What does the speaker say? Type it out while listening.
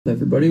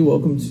Everybody,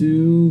 welcome to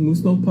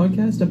Moose Milk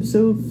Podcast,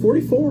 episode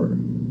 44.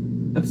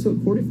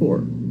 Episode 44.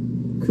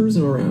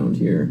 Cruising around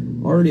here.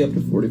 Already up to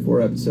 44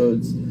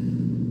 episodes.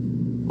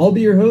 I'll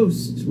be your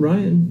host,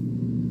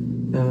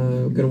 Ryan.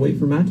 Gonna wait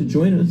for Matt to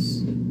join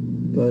us.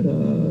 But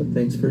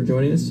thanks for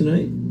joining us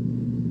tonight.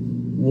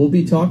 We'll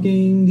be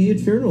talking the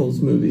Eternals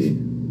movie.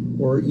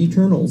 Or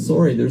Eternals,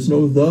 sorry, there's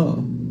no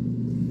the.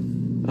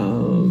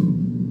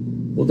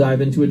 We'll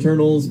dive into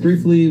Eternals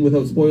briefly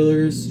without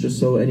spoilers, just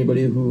so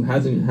anybody who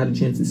hasn't had a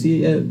chance to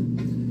see it yet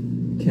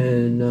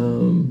can,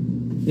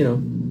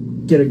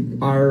 get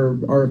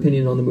our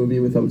opinion on the movie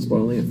without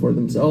spoiling it for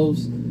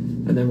themselves.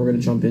 And then we're going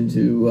to jump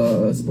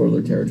into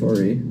spoiler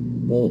territory.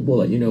 We'll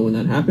let you know when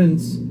that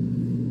happens.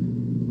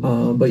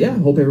 But yeah,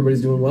 hope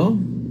everybody's doing well.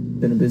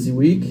 Been a busy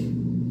week,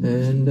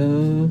 and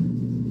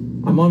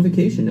I'm on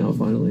vacation now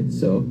finally.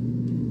 So,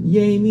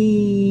 yay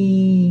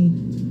me!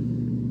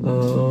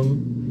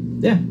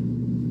 Yeah.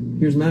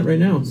 Here's Matt right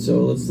now,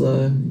 so let's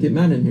get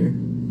Matt in here.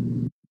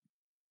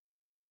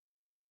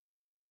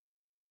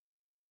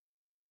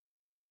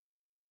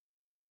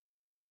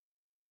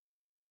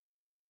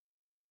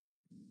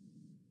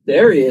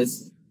 There he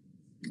is.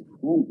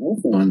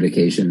 I'm on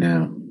vacation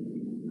now.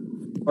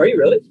 Are you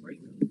really?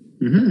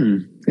 Mm-hmm.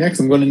 Yeah, because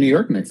I'm going to New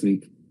York next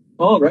week.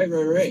 Oh, right.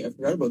 I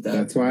forgot about that.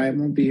 That's why I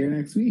won't be here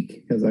next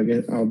week, because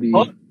I'll be...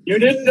 Oh, you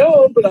didn't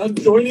know, but I'm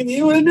joining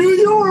you in New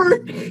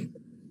York!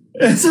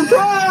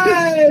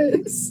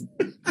 Surprise!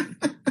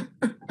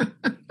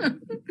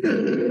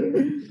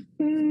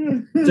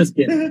 Just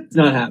kidding. It's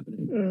not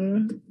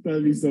happening.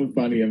 That'd be so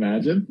funny.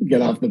 Imagine.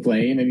 Get off the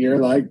plane and you're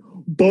like,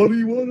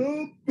 buddy, what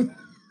up?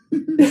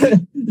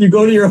 You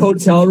go to your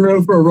hotel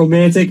room for a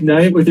romantic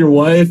night with your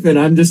wife, and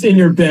I'm just in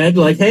your bed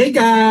like, hey,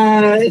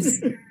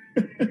 guys!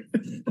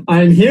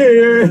 I'm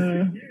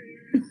here!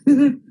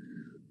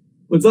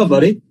 What's up,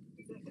 buddy?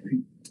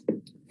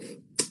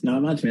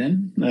 Not much,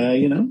 man.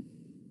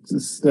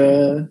 Just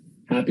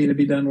happy to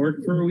be done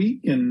work for a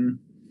week, and...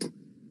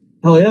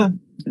 Hell yeah.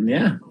 And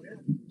yeah.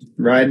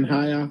 Riding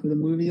high off of the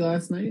movie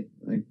last night.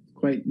 I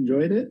quite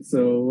enjoyed it.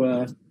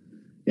 So,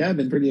 I've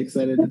been pretty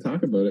excited to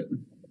talk about it.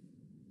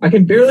 I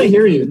can barely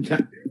hear you.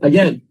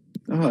 Again.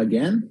 Oh,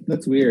 again?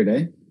 That's weird,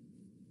 eh?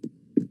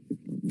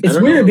 It's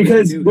weird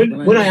because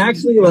when I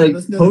actually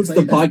post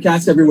the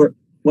podcast everywhere.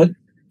 What?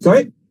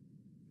 Sorry?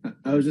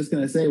 I was just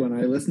going to say, when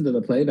I listen to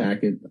the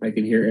playback, I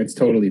can hear it's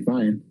totally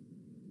fine.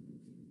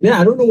 Yeah,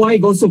 I don't know why it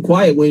goes so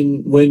quiet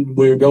when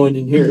we're going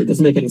in here. It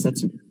doesn't make any sense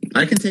to me.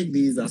 I can take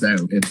these out,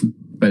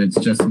 but it's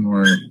just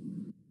more...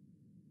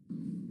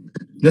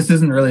 This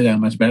isn't really that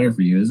much better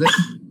for you, is it?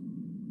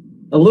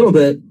 A little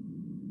bit.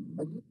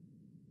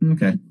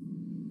 Okay.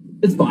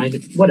 It's fine.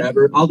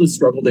 Whatever. I'll just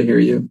struggle to hear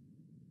you.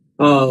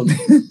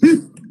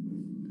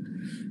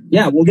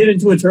 Yeah, we'll get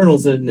into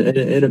Eternals in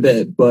a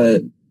bit,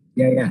 but...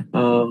 Yeah.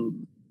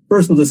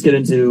 First, we'll just get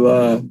into,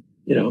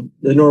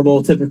 the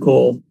normal,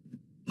 typical,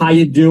 how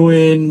you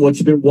doing, what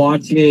you've been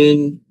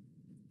watching...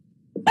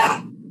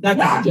 That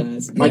kind of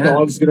jazz. My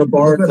dog's gonna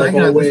bark like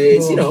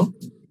always, Oh,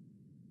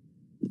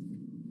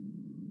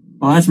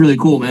 that's really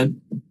cool,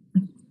 man.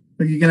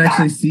 Like you can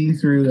actually see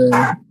through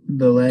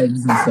the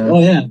legs and stuff.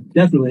 Oh yeah,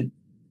 definitely.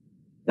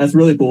 That's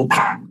really cool.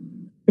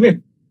 Come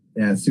here.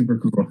 Yeah, it's super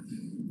cool.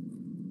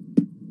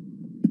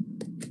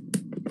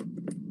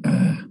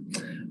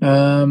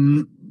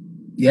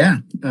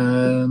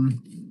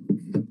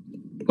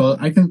 Well,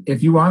 I can,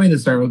 if you want me to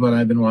start with what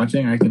I've been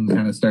watching, I can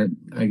kind of start,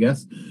 I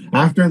guess.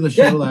 After the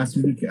show last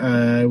week,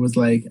 I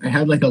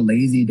had like a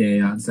lazy day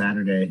on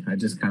Saturday. I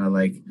just kind of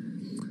like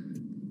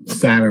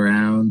sat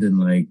around and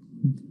like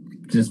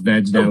just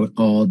vegged out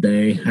all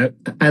day.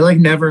 I like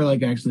never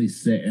like actually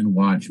sit and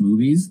watch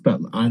movies, but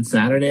on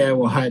Saturday I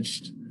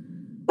watched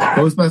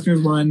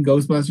Ghostbusters 1,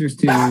 Ghostbusters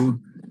 2,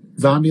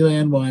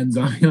 Zombieland 1,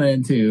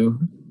 Zombieland 2.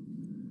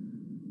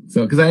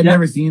 So, because I had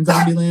never seen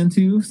Zombieland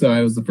 2, so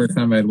it was the first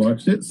time I'd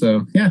watched it.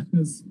 So, yeah, it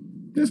was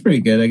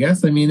pretty good, I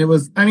guess.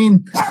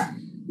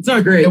 It's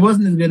not great. It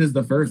wasn't as good as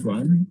the first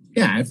one.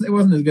 Yeah, it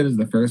wasn't as good as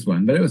the first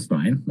one, but it was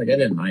fine. Like, I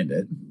didn't mind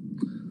it.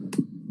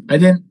 I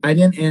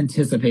didn't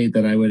anticipate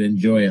that I would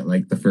enjoy it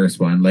like the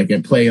first one. Like,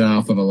 it played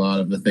off of a lot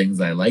of the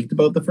things I liked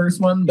about the first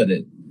one, but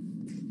it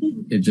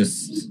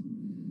just,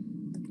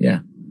 yeah.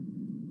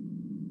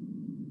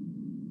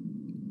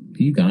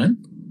 Are you gone?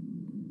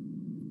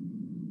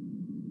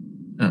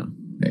 Oh,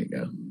 there you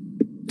go.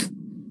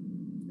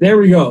 There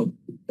we go.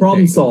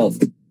 Problem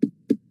solved.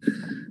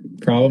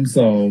 Problem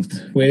solved.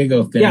 Way to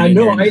go, Finn. Yeah,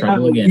 no,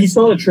 we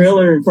saw the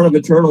trailer in front of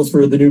Eternals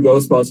for the new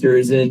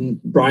Ghostbusters, and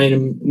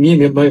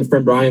me and my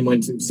friend Brian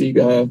went to see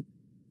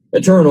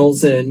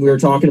Eternals, and we were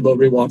talking about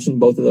rewatching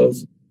both of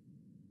those.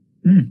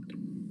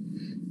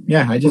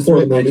 Yeah, I just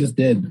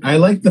did. I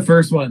liked the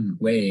first one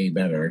way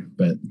better,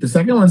 but the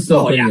second one's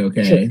still pretty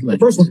okay. Sure. The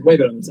first one's way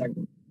better than the second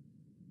one.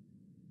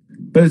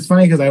 But it's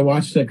funny because I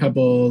watched a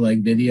couple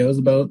like videos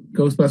about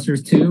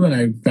Ghostbusters 2, and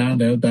I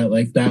found out that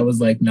like that was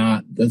like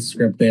not the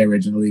script they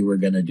originally were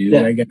gonna do.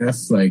 I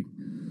guess like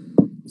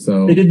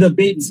so they did the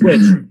bait and switch.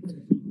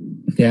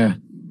 Yeah.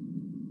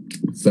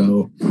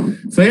 So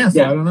I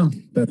don't know.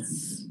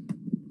 That's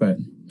But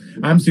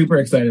I'm super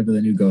excited for the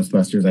new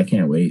Ghostbusters. I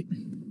can't wait.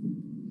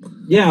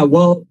 Yeah,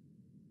 well,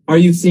 are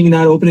you seeing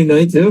that opening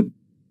night too?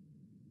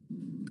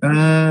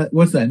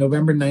 What's that?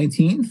 November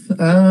 19th?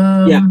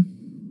 Yeah.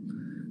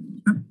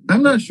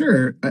 I'm not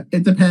sure.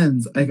 It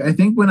depends. I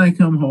think when I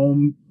come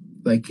home,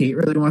 like Kate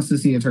really wants to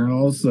see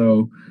Eternals,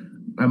 so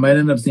I might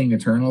end up seeing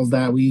Eternals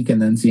that week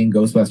and then seeing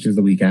Ghostbusters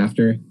the week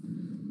after.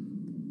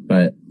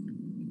 But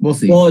we'll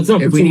see. Well, it's not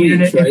for if 2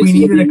 weeks, right? If we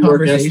needed a Week,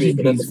 conversation,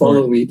 and then the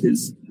following week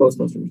is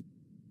Ghostbusters.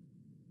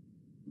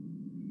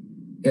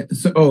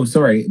 So,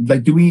 sorry.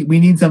 Like, do we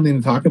need something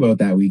to talk about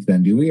that week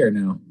then? Do we or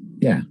no?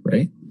 Yeah,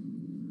 right.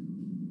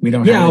 We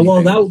don't. Yeah,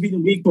 well, that will be the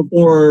week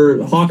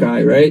before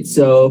Hawkeye, right?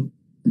 So,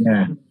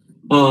 yeah.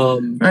 All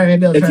right,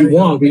 maybe if you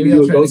want, we can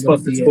do a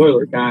Ghostbusters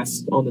spoiler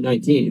cast on the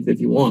 19th if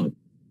you want.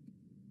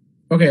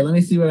 Okay, let me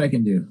see what I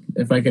can do.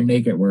 If I can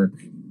make it work,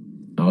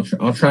 I'll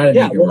try to.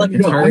 Yeah, make it well, work. let me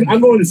know. I'm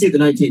going to see it the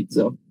 19th,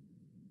 so.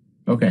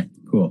 Okay,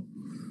 cool.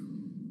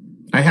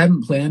 I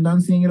hadn't planned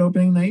on seeing it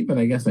opening night, but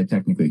I guess I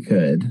technically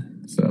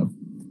could. So.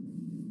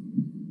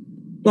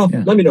 Well,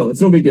 yeah. Let me know.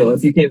 It's no big deal.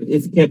 If you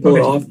can't pull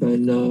it off,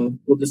 then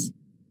we'll just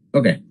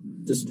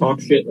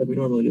talk shit like we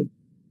normally do.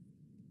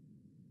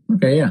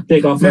 Okay, yeah.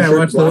 Take off my shirt.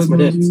 Watch those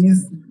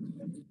movies.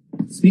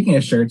 Speaking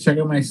of shirts, check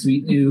out my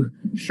sweet new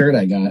shirt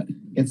I got.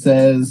 It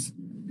says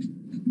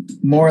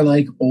 "More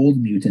like old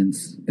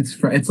mutants."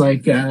 It's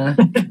like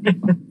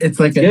it's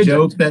like a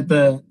joke that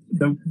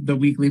the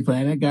Weekly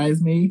Planet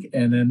guys make,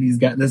 and then he's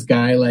got this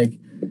guy like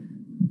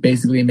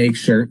basically makes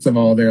shirts of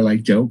all their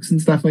like jokes and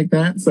stuff like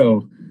that.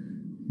 So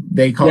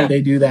they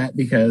do that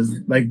because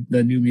like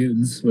the New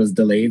Mutants was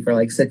delayed for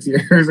like 6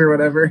 years or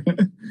whatever.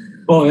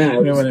 Oh yeah,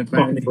 it was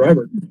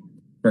forever.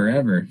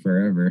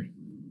 Forever.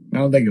 I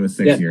don't think it was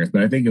 6 years,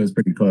 but I think it was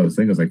pretty close. I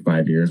think it was like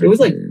 5 years. It was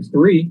like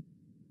 3.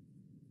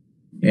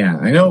 Yeah,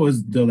 I know it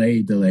was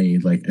delayed.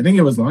 Like I think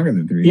it was longer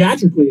than 3.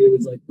 Theatrically, it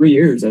was like 3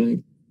 years, I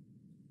think.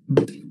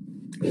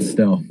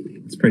 Still,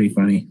 it's pretty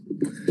funny.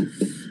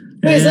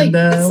 It's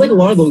like a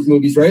lot of those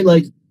movies, right?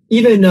 Like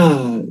even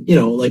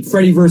like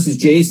Freddy versus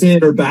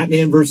Jason or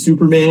Batman versus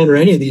Superman or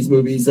any of these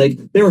movies, like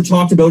they were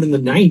talked about in the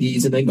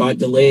 90s and then got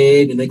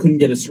delayed and they couldn't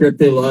get a script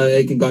they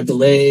like and got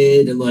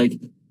delayed and like,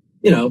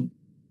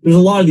 there's a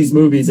lot of these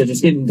movies that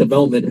just get in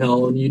development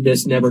hell and you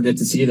just never get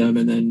to see them.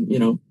 And then,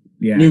 New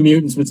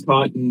Mutants was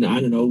caught in, I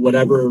don't know,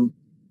 whatever,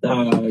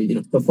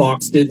 the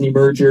Fox Disney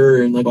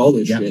merger and like all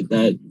this shit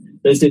that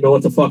they just didn't know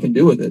what to fucking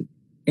do with it.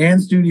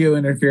 And studio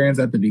interference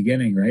at the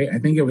beginning, right? I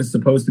think it was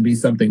supposed to be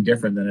something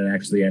different than it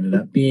actually ended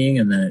up being,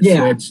 and then it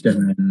switched,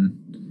 and then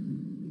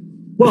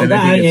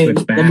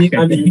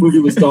the movie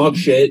was dog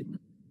shit,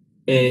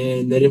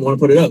 and they didn't want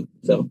to put it up.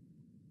 So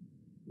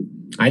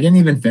I didn't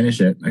even finish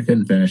it. I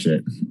couldn't finish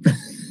it.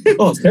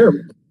 Oh, it's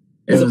terrible.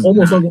 It was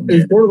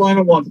borderline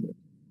unwatchable.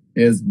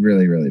 It was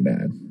really, really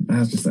bad. I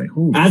was just like,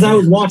 ooh. As I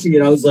was watching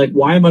it, I was like,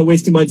 why am I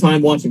wasting my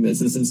time watching this?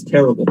 This is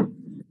terrible.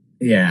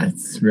 Yeah,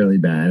 it's really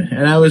bad.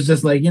 And I was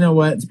just like, you know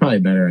what? It's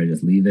probably better I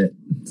just leave it.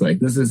 It's like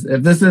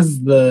if this is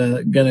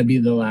gonna be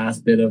the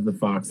last bit of the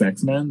Fox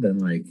X-Men, then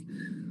like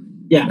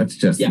let's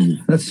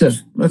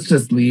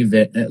just leave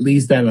it at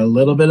least at a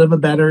little bit of a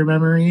better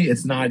memory.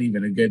 It's not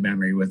even a good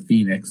memory with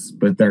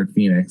Dark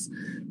Phoenix.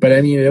 But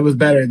I mean it was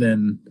better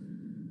than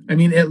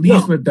at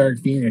least with Dark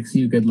Phoenix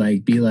you could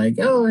like be like,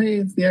 oh hey,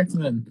 it's the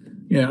X-Men.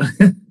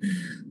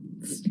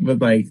 But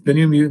like the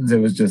New Mutants, it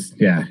was just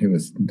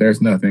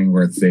there's nothing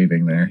worth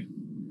saving there.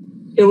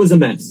 It was a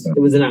mess. It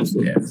was an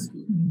absolute mess.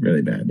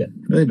 Really bad. Yeah.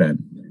 Really bad.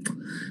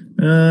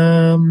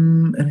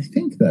 And I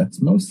think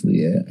that's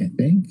mostly it. I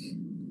think.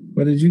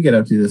 What did you get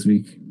up to this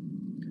week?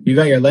 You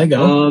got your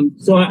Lego.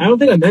 So I don't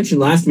think I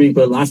mentioned last week,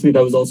 but last week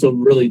I was also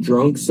really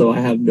drunk, so I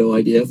have no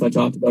idea if I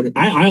talked about it.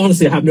 I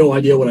honestly have no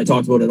idea what I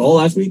talked about at all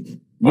last week.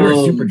 You were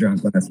super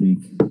drunk last week.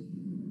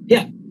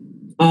 Yeah.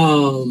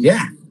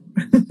 Yeah.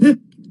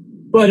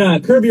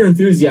 But Curb Your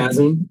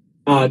Enthusiasm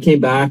came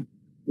back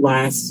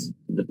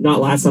not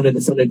last Sunday, the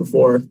Sunday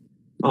before.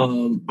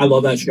 I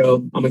love that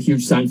show. I'm a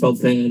huge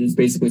Seinfeld fan. It's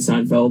basically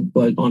Seinfeld,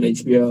 but on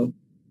HBO.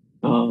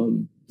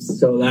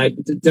 So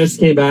that just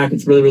came back.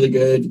 It's really, really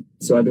good.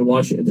 So I've been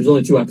watching it. There's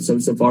only 2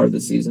 episodes so far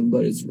this season,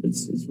 but it's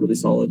really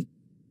solid.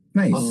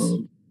 Nice.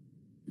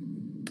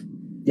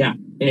 Yeah.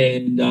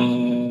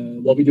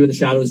 And What We Do in the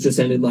Shadows just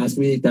ended last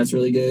week. That's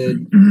really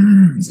good.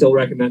 Still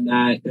recommend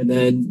that. And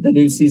then the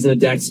new season of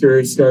Dexter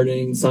is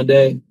starting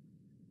Sunday.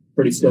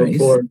 Pretty stoked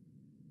for.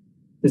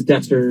 Because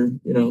Dexter,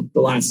 the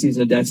last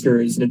season of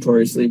Dexter is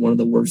notoriously one of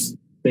the worst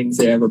things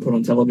they ever put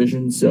on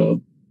television.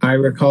 So I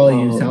recall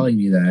you telling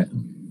me that.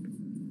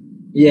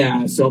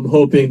 Yeah, so I'm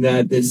hoping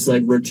that this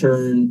like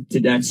return to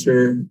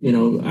Dexter,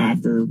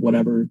 after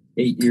whatever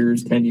 8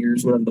 years, 10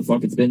 years, whatever the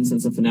fuck it's been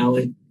since the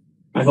finale.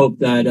 I hope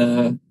that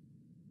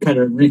kind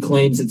of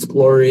reclaims its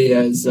glory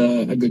as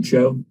a good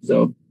show.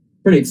 So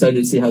pretty excited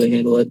to see how they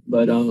handle it.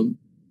 But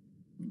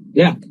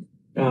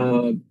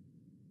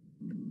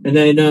and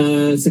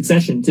then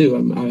Succession too.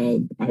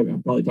 I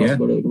probably talked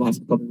about it the last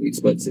couple of weeks,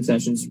 but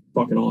Succession's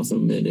fucking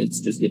awesome, and it's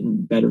just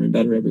getting better and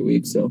better every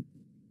week. So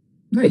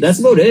nice. But that's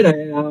about it.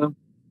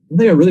 don't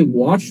think I really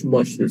watched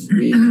much this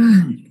week.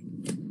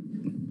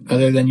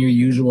 Other than your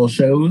usual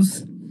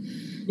shows?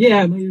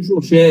 Yeah, my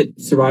usual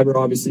shit. Survivor,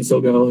 obviously,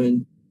 still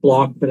going.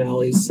 Block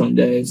finales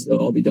Sunday, so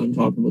I'll be done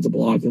talking about the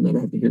block. You'll never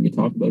have to hear me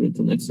talk about it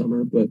until next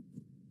summer. But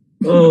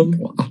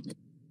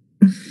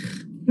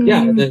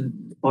yeah, and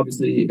then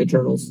obviously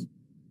Eternals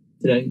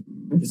today.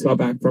 I just got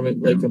back from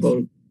it like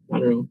about, I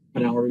don't know,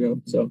 an hour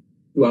ago. So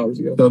 2 hours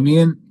ago.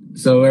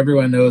 So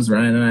everyone knows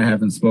Ryan and I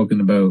haven't spoken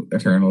about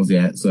Eternals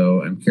yet,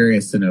 so I'm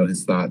curious to know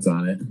his thoughts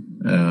on it.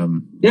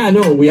 Yeah,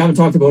 no, we haven't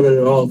talked about it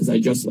at all because I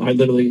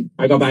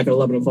got back at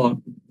 11 o'clock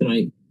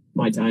tonight,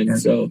 my time. Yeah.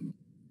 So,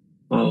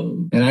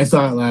 and I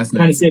saw it last night.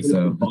 Kind of saving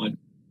so the pod.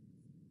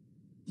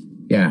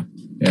 yeah,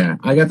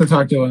 I got to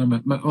talk to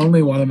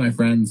only one of my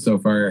friends so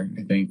far,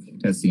 I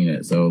think, has seen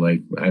it. So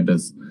like I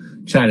was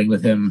chatting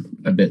with him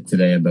a bit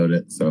today about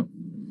it. So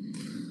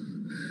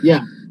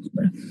yeah.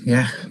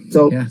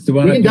 So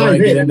want to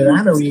get into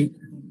that, or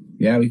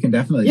we can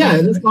definitely. Yeah,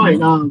 that's fine.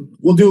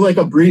 We'll do like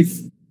a brief,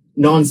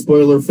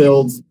 non-spoiler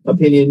filled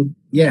opinion.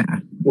 Yeah,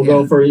 we'll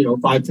go for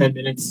 5-10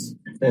 minutes,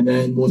 and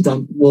then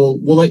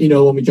we'll let you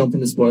know when we jump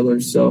into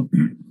spoilers. So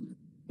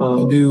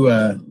we'll do.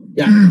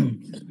 Yeah,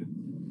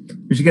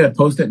 we should get a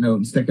post-it note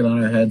and stick it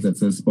on our heads that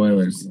says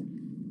spoilers.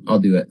 I'll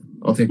do it.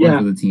 I'll take one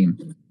for the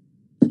team.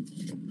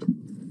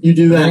 You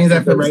do that. That means I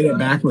have to write it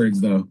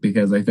backwards though,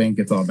 because I think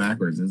it's all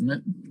backwards, isn't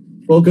it?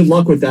 Well, good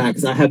luck with that,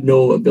 because I have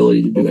no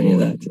ability to do any of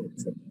that.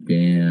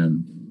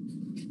 Damn.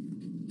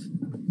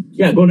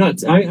 Yeah, go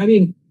nuts. I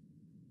mean,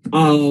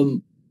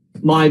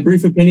 my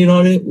brief opinion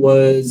on it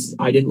was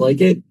I didn't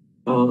like it.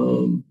 I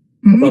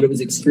thought it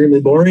was extremely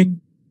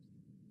boring,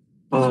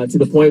 to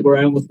the point where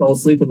I almost fell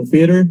asleep in the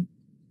theater.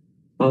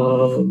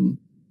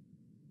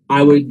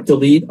 I would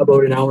delete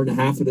about an hour and a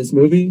half of this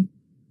movie.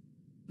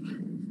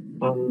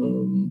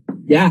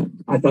 Yeah,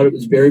 I thought it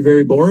was very,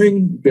 very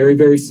boring, very,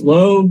 very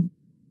slow.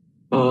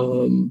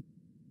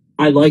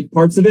 I like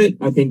parts of it.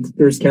 I think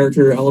there's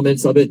character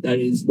elements of it that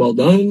is well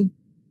done,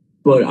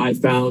 but I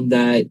found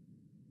that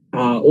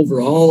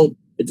overall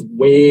it's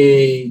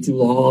way too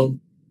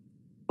long.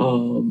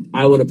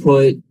 I would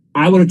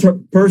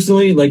have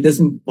personally, like,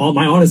 this, all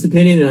my honest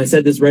opinion, and I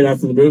said this right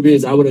after the movie,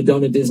 is I would have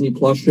done a Disney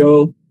Plus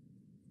show,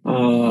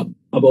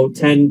 about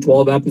 10,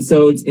 12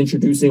 episodes,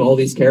 introducing all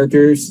these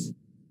characters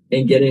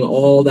and getting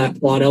all that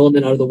plot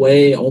element out of the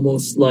way,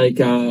 almost like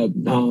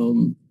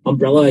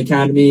Umbrella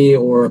Academy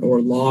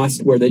or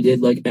Lost, where they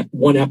did like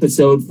one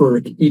episode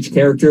for each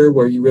character,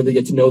 where you really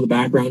get to know the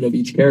background of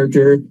each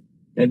character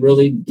and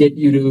really get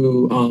you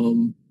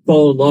to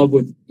fall in love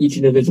with each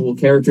individual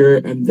character,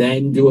 and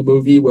then do a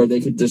movie where they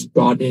could just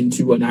got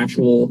into an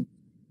actual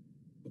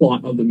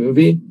plot of the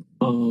movie.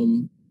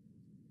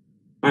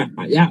 I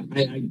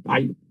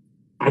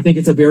think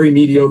it's a very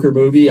mediocre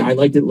movie. I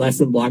liked it less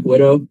than Black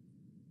Widow.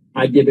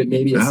 I'd give it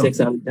maybe a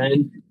 6 out of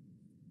 10.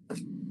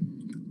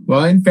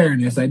 Well, in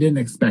fairness, I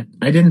didn't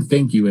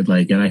think you would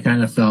like it. I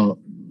kind of felt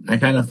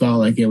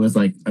like it was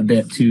like a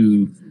bit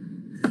too,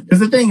 because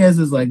the thing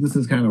is like, this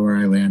is kind of where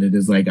I landed,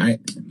 is like, I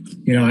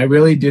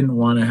really didn't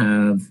want to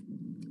have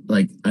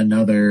like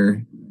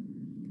another,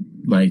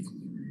 like,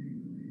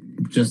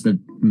 just a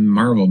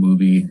Marvel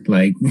movie.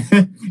 Like,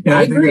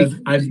 I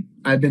think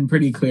I've been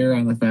pretty clear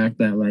on the fact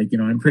that, like,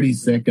 I'm pretty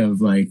sick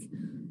of like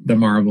the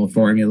Marvel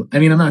formula. I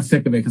mean, I'm not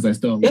sick of it, because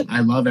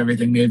I love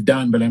everything they've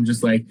done, but I'm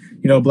just like,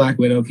 Black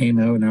Widow came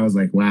out and I was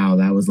like, wow,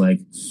 that was like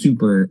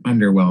super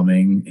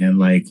underwhelming, and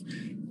like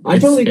I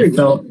totally agree.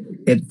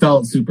 It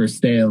felt super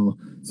stale.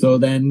 So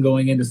then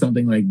going into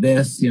something like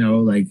this,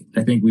 like,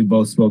 I think we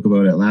both spoke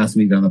about it last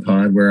week on the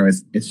pod, where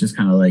it's just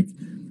kind of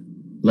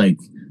like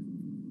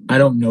I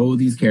don't know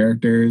these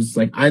characters.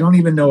 Like, I don't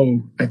even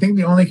know. I think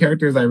the only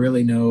characters I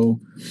really know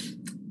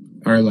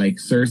are like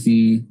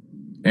Cersei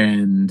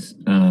and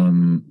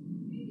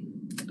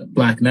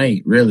Black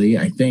Knight, really,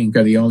 I think,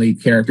 are the only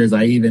characters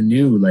I even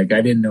knew. Like,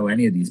 I didn't know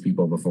any of these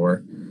people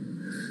before.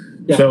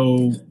 Yeah.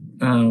 So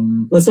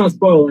let's not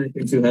spoil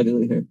anything too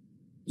heavily here.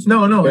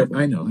 No,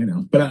 I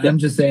know. But I'm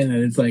just saying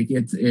that it's like,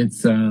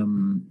 it's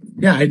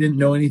I didn't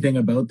know anything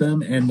about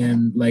them. And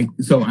then, like,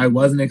 so I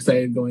wasn't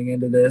excited going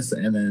into this.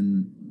 And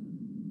then,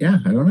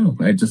 I don't know.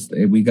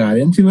 We got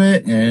into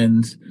it,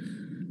 and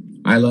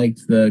I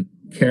liked the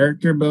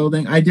character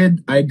building. I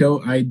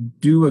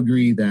do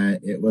agree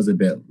that it was a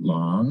bit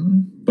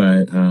long,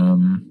 but I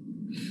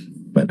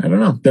don't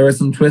know. There were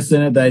some twists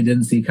in it that I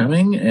didn't see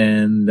coming,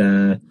 and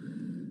I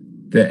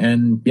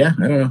don't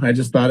know. I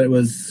just thought it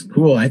was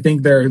cool. I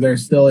think there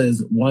still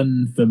is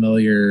one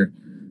familiar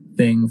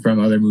thing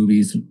from other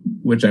movies,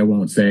 which I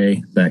won't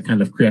say, that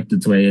kind of crept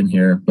its way in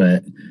here,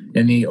 but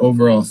in the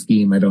overall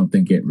scheme, I don't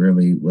think it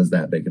really was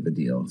that big of a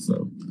deal.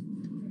 So,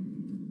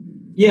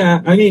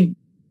 yeah, I mean,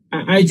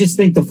 I just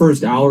think the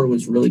first hour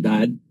was really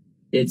bad.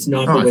 It's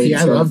not the way.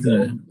 I loved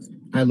that.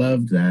 I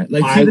loved that.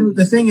 Like,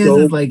 the thing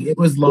is, like, it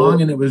was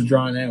long and it was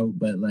drawn out,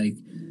 but like,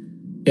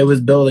 it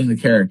was building the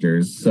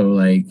characters. So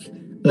like,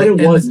 but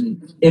it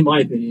wasn't, in my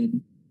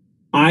opinion.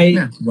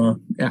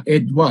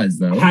 It was,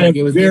 though. Had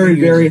a very,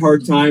 very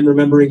hard time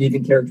remembering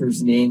even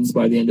characters' names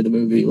by the end of the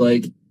movie.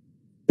 Like,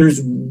 there's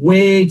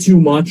way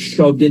too much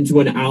shoved into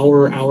an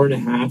hour and a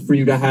half for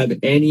you to have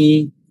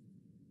any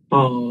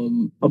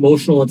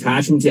emotional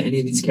attachment to any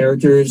of these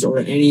characters or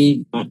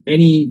any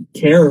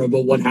care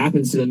about what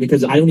happens to them,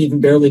 because I don't even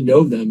barely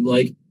know them.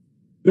 Like,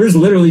 there's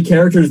literally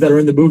characters that are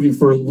in the movie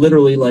for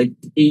literally like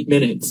 8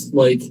 minutes.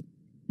 Like,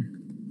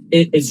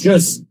 it's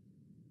just,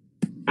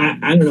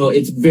 I don't know,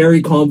 it's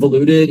very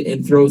convoluted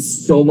and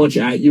throws so much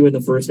at you in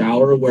the first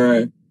hour,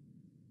 where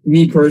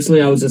me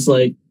personally, I was just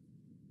like,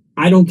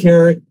 I don't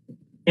care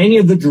any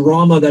of the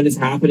drama that is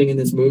happening in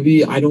this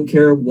movie. I don't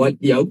care what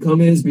the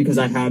outcome is, because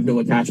I have no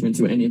attachment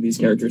to any of these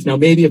characters. Now,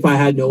 maybe if I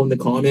had known the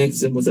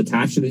comics and was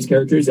attached to these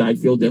characters, I'd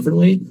feel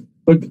differently.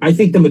 But I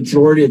think the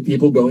majority of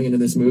people going into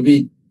this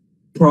movie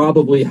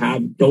probably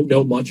don't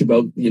know much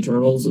about the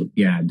Eternals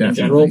in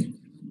general.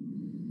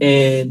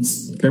 And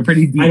they're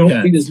pretty deep. I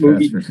don't think this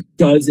movie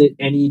does it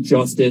any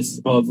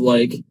justice of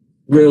like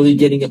really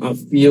getting a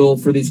feel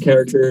for these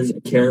characters,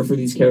 a care for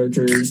these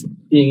characters,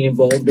 being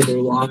involved in their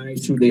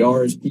lives, who they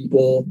are as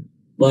people.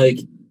 Like,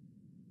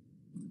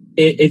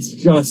 it's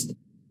just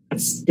a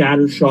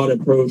scattershot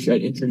approach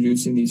at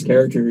introducing these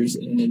characters.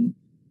 And,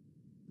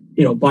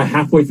 you know, by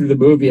halfway through the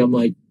movie, I'm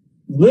like,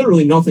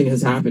 literally nothing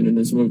has happened in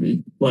this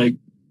movie. Like,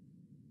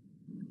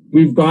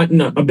 we've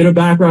gotten a bit of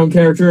background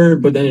character,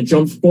 but then it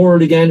jumps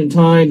forward again in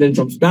time, then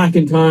jumps back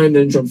in time,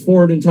 then jumps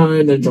forward in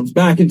time, then jumps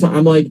back in time.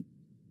 I'm like,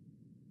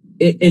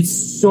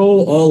 it's so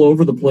all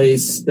over the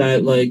place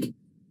that, like,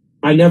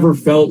 I never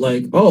felt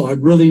like, oh, I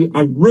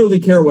really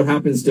care what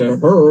happens to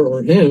her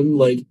or him.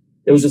 Like,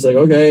 it was just like,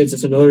 okay, it's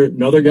just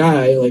another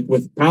guy, like,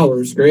 with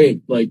powers.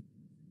 Great. Like,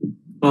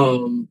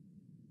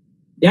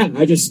 yeah,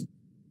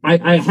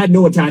 I had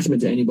no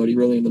attachment to anybody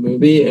really in the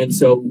movie. And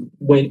so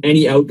when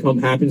any outcome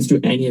happens to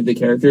any of the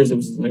characters, it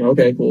was like,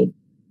 okay, cool.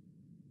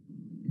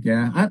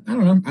 Yeah. I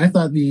don't know. I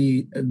thought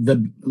the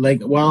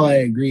like, while I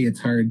agree,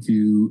 it's hard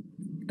to,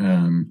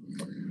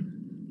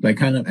 like,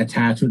 kind of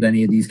attach with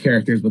any of these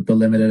characters with the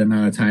limited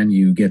amount of time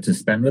you get to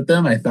spend with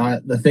them. I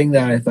thought the thing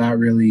that I thought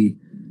really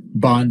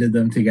bonded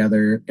them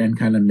together and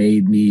kind of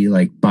made me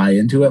like buy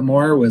into it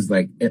more was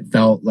like, it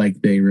felt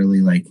like they really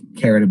like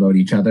cared about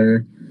each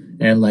other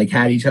and like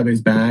had each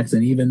other's backs.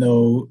 And even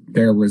though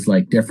there was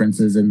like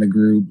differences in the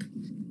group,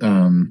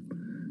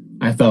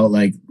 I felt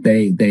like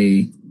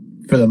they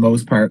for the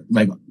most part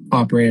like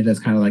operated as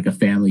kind of like a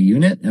family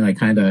unit. And I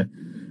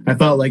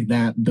felt like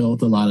that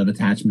built a lot of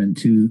attachment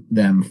to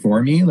them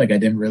for me. Like, I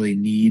didn't really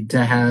need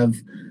to have,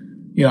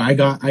 you know, I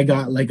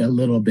got like a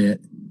little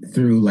bit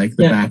through like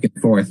the back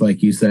and forth,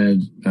 like you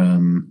said,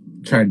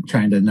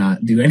 trying to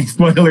not do any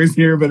spoilers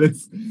here, but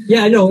it's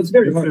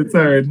very hard. It's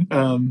hard.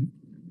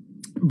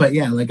 But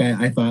yeah, like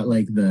I thought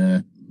like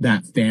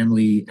that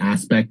family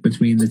aspect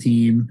between the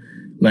team,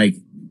 like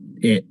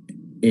it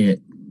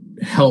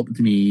helped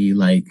me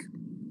like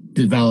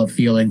develop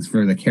feelings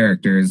for the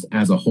characters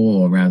as a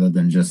whole rather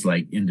than just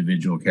like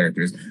individual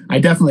characters. I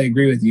definitely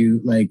agree with you.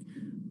 Like,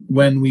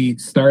 when we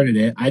started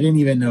it, I didn't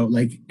even know,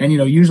 like, and you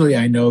know, usually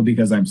I know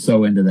because I'm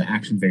so into the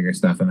action figure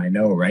stuff and I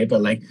know, right?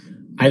 But like,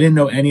 I didn't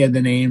know any of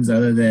the names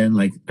other than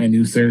like, I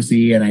knew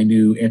Cersei and I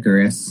knew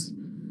Icarus.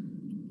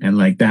 And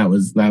like, that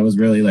was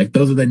really like,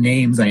 those are the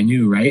names I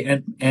knew,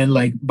 right? And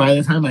like, by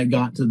the time I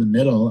got to the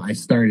middle, I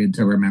started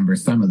to remember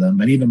some of them,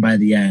 but even by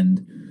the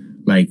end,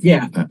 like,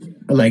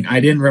 like I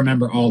didn't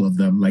remember all of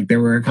them. Like, there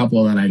were a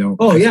couple that I don't.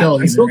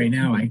 Still right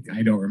now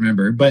I don't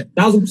remember. But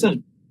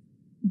 1,000%.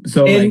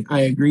 So like, I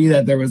agree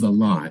that there was a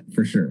lot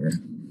for sure.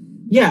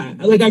 Yeah,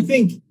 like I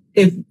think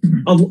if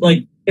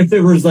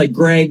there was like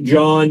Greg,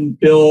 John,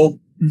 Bill,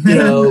 you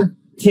know,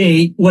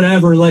 Kate,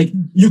 whatever, like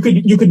you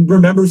could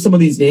remember some of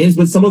these names,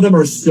 but some of them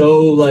are so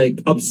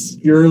like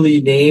obscurely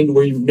named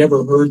where you've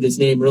never heard this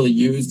name really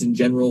used in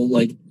general,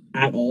 like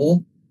at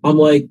all. I'm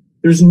like,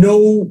 there's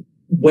no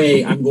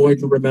way I'm going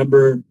to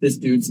remember this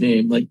dude's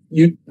name. Like,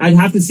 I'd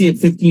have to see it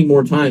 15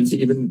 more times to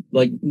even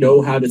like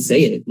know how to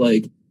say it.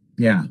 Like,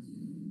 yeah.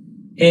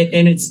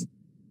 And it's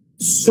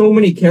so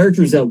many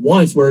characters at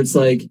once where it's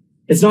like,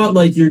 it's not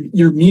like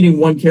you're meeting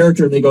one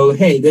character and they go,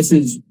 hey, this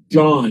is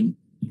John.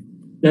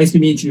 Nice to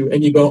meet you.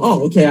 And you go,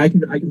 oh, okay, I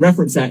can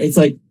reference that. It's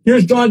like,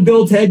 here's John,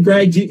 Bill, Ted,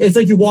 Greg. It's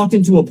like you walked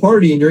into a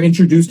party and you're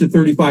introduced to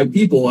 35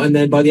 people. And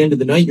then by the end of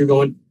the night, you're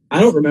going, I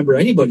don't remember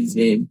anybody's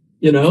name,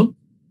 you know?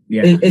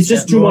 Yeah. It's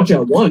just too much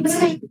at once.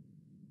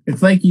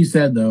 It's like you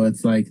said, though,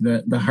 it's like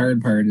the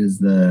hard part is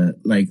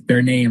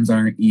their names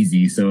aren't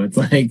easy. So it's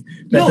like,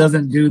 that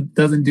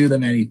doesn't do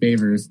them any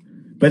favors.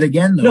 But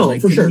again, though,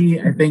 like, for sure. Me,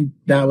 I think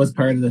that was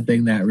part of the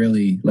thing that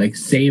really like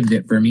saved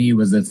it for me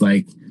was it's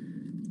like,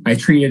 I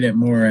treated it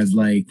more as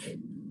like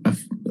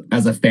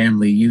as a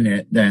family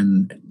unit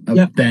than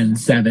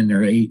 7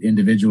 or 8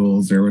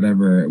 individuals or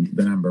whatever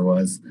the number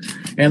was.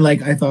 And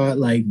like, I thought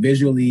like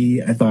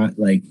visually, I thought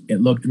like it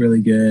looked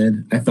really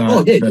good. I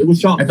thought it was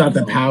shocking. I thought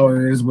the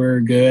powers were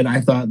good. I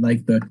thought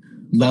like the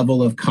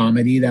level of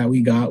comedy that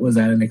we got was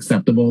at an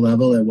acceptable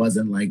level. It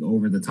wasn't like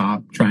over the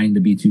top trying to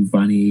be too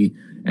funny.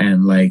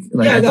 And like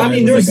I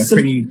mean, there was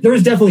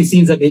definitely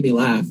scenes that made me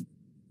laugh.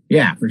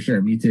 Yeah, for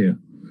sure. Me too.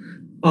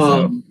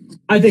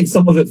 I think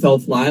some of it fell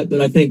flat,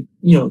 but I think,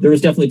 there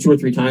was definitely 2 or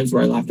 3 times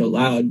where I laughed out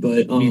loud.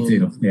 But Me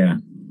too. Yeah.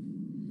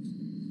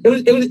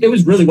 It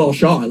was really well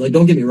shot. Like,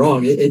 don't get me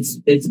wrong, it's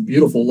a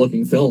beautiful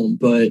looking film,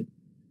 but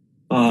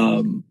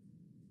the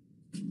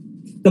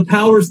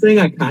powers thing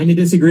I kind of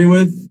disagree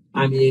with.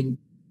 I mean,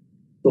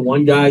 the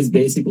one guy's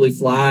basically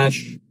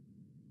Flash,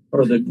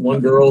 or the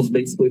one girl's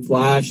basically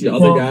Flash. The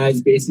other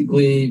guy's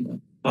basically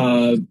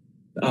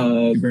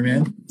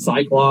Superman,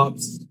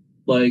 Cyclops.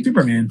 Like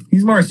Superman,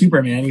 he's more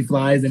Superman. He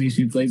flies and he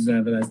shoots lasers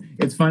out of us.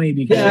 It's funny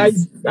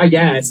because I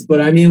guess,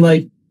 but I mean,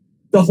 like,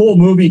 the whole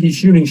movie, he's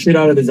shooting shit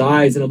out of his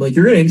eyes, and I'm like,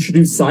 you're going to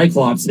introduce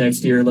Cyclops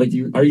next year. Like,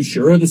 are you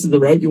sure this is the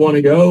route you want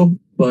to go?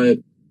 But,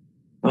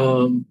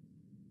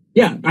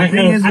 yeah. The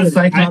thing is with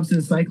Cyclops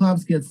is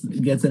Cyclops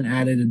gets an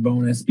added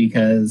bonus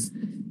because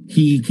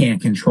he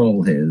can't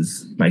control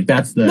his. Like,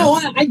 that's the... No,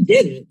 I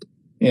get it.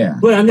 Yeah.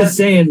 But I'm just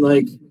saying,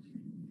 like,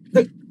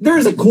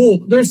 there's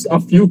a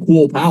few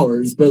cool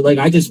powers, but, like,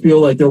 I just feel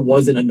like there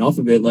wasn't enough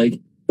of it. Like,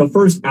 the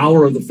first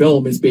hour of the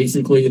film is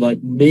basically,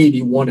 like,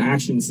 maybe 1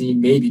 action scene,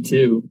 maybe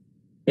 2.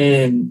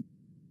 And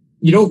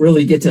you don't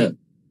really get to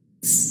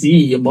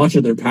see much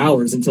of their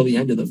powers until the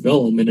end of the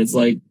film. And it's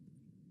like,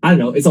 I don't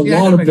know, it's a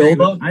lot of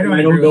build-up. I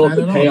don't know if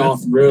the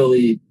payoff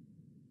really...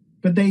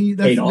 But they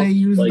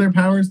use their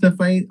powers to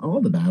fight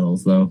all the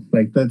battles, though.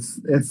 Like,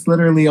 it's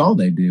literally all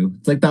they do.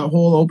 It's like that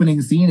whole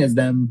opening scene is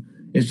them...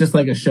 It's just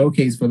like a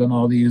showcase for them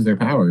all to use their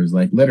powers,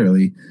 like,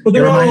 literally. But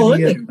they're all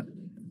in there.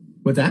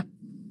 What's that?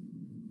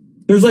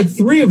 There's like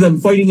 3 of them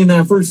fighting in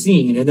that first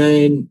scene, and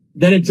then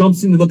it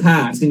jumps into the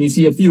past, and you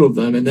see a few of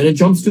them, and then it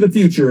jumps to the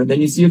future, and then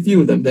you see a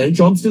few of them, then it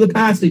jumps to the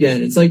past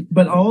again. It's like...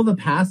 But all the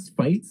past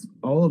fights,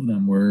 all of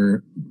them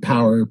were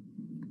power,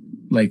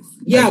 like...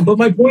 Yeah, but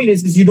my point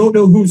is you don't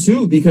know who's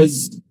who,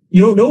 because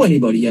you don't know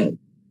anybody yet.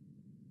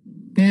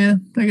 Yeah,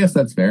 I guess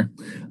that's fair.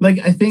 Like,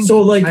 I think...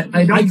 So, like,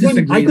 I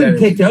couldn't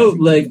pick out,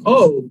 like,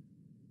 oh,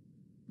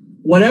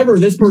 whatever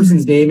this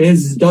person's name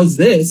is does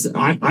this.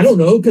 I don't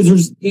know, because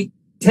there's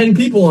 10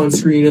 people on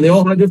screen, and they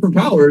all have different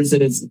powers,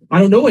 and I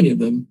don't know any of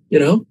them,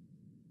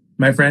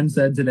 My friend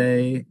said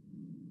today,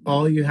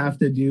 all you have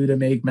to do to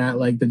make Matt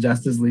like the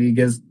Justice League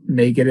is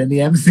make it in the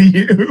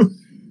MCU.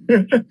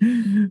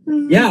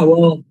 Yeah,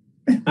 well,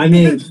 I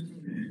mean...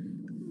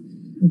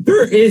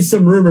 There is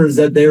some rumors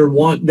that they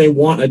want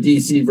a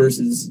DC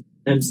versus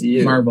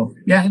MCU. Marvel.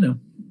 Yeah, I know.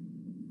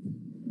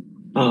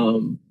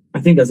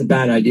 I think that's a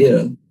bad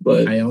idea,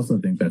 but I also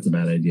think that's a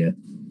bad idea.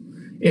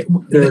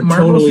 They're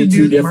totally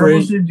too different.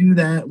 Marvel should do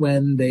that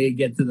when they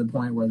get to the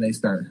point where they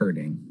start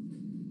hurting.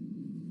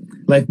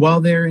 Like,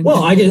 while they're in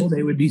control,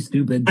 they would be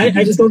stupid.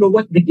 I just don't know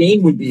what the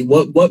game would be.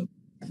 What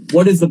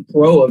is the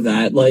pro of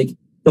that? Like,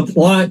 the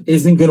plot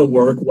isn't going to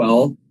work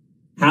well.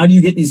 How do you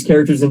get these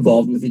characters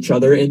involved with each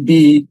other? And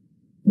B,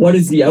 what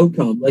is the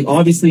outcome? Like,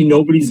 obviously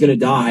nobody's going to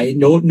die.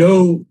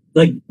 No,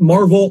 like,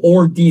 Marvel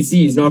or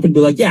DC is not going to be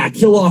like, yeah,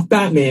 kill off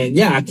Batman.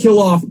 Yeah, kill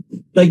off,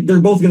 like,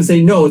 they're both going to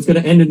say, no, it's going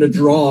to end in a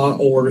draw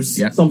or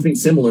something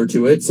similar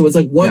to it. So it's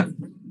like, what,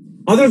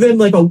 other than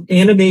like a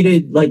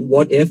animated, like,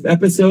 what if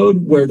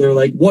episode where they're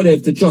like, what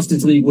if the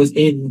Justice League was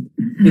in,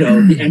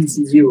 the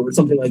MCU or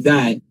something like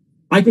that?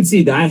 I could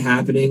see that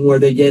happening where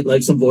they get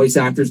like some voice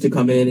actors to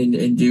come in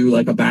and do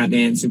like a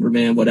Batman,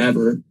 Superman,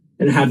 whatever,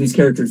 and have these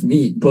characters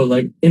meet. But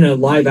like in a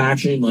live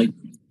action, like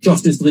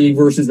Justice League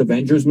versus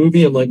Avengers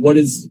movie, I'm like, what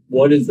is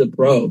the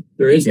pro?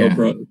 There is no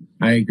pro.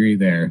 I agree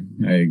there.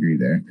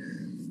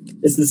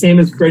 It's the same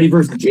as Freddy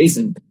versus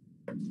Jason.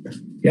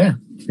 Yeah,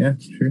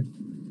 true.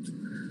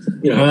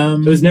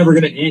 It was never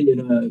going to end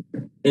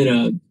in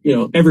a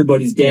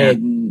everybody's dead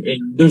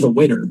and there's a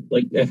winner.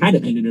 Like, it had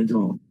to end in a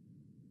draw.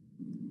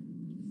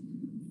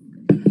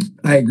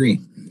 I agree.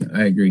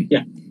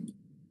 Yeah.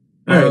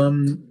 All right.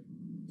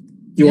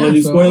 Do you want to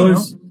do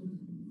spoilers?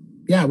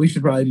 Yeah, we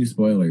should probably do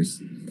spoilers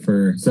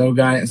so I'm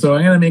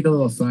gonna make a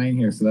little sign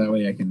here so that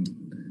way I can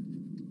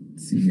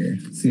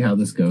see how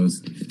this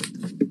goes.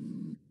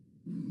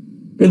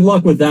 Good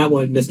luck with that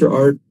one, Mr.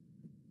 Art.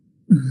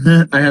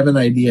 I have an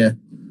idea.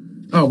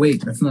 Oh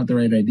wait, that's not the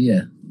right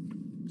idea.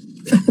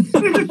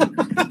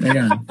 Hang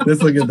on,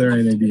 let's look at the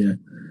right idea.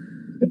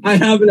 I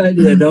have an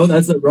idea. No,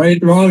 that's the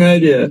wrong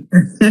idea.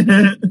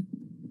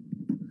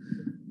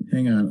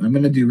 Hang on, I'm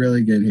gonna do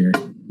really good here.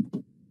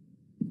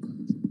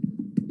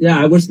 Yeah,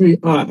 I wish I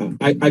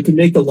could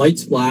make the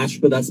lights flash,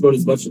 but that's about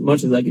as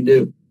much as I can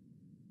do.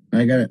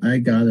 I got it, I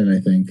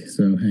think.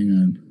 So hang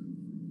on.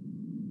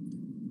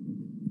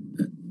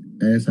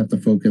 I just have to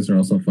focus or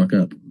else I'll fuck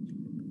up.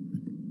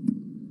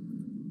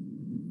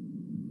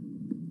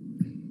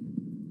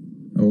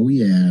 Oh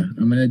yeah,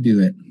 I'm gonna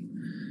do it.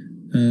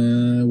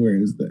 Where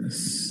is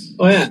this?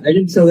 Oh yeah, I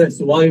didn't show this.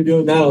 So while you're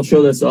doing that, I'll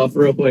show this off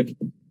real quick.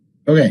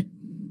 Okay.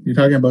 You're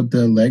talking about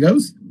the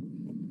Legos?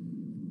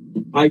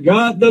 I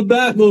got the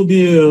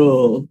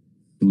Batmobile.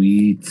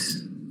 Sweet.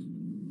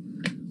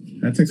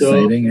 That's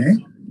exciting, eh?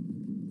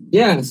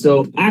 Yeah,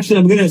 so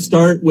actually I'm going to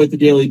start with the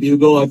Daily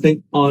Bugle, I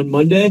think, on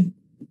Monday.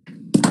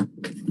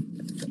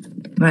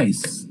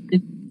 Nice.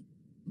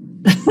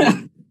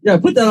 Yeah,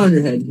 put that on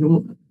your head.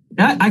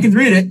 I can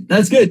read it.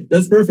 That's good.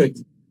 That's perfect.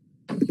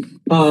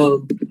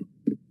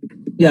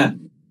 Yeah.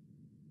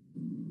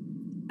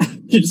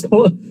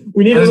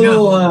 We need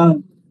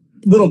a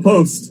little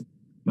post.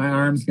 My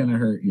arm's gonna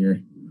hurt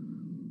here.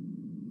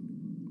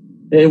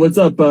 Hey, what's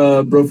up,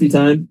 Brophy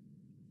time?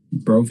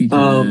 Brophy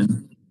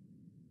time.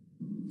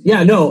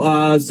 Yeah,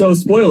 no. So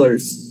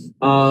spoilers.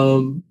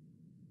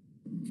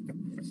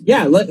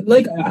 Yeah,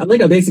 like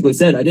I basically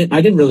said, I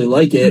didn't really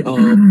like it.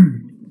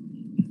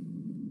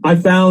 I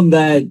found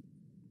that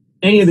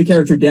any of the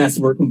character deaths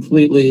were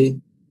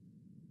completely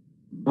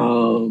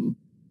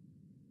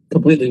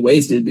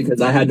wasted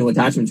because I had no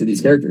attachment to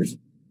these characters.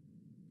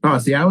 Oh,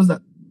 see, I was,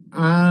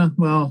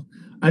 well,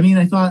 I mean,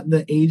 I thought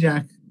the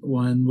Ajax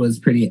one was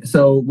pretty.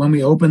 So when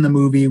we open the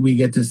movie, we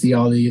get to see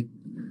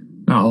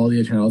not all the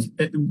Eternals.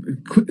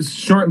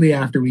 Shortly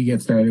after we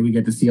get started, we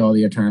get to see all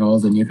the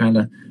Eternals, and you kind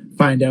of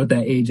find out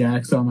that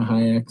Ajax, Salma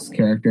Hayek's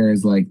character,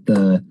 is like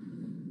the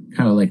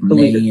kind of like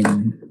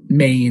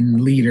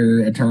main leader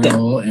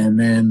Eternal, yeah. And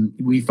then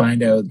we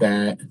find out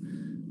that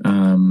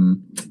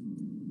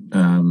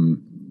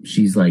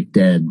she's like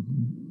dead,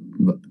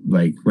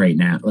 like right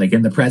now, like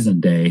in the present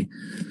day.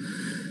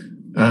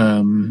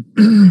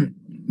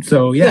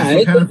 So yeah,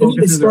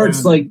 it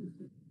starts like,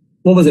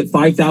 what was it,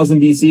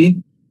 5000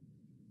 BC?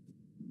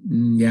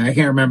 Yeah, I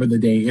can't remember the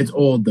date. It's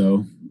old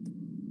though.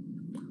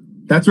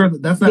 That's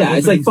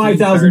it's like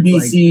 5000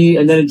 BC,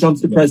 and then it jumps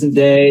to present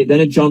day. Then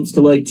it jumps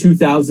to like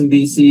 2000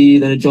 BC.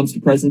 Then it jumps to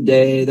present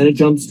day. Then it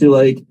jumps to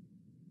like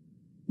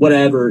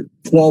whatever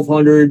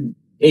 1200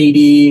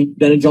 AD.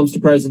 Then it jumps to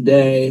present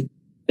day,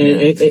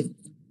 and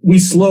we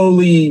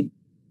slowly,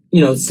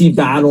 see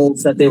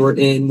battles that they were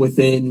in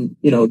within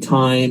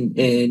time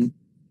and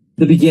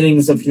the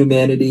beginnings of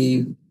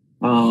humanity,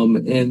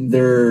 and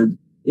their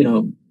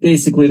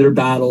basically their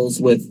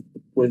battles with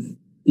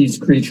these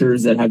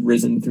creatures that have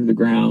risen through the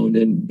ground,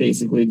 and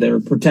basically they're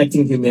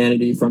protecting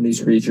humanity from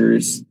these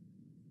creatures.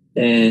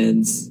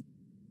 And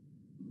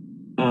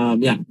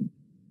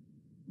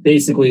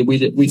basically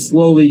we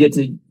slowly get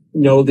to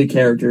know the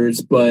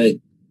characters, but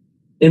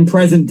in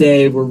present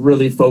day we're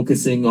really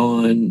focusing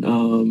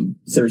on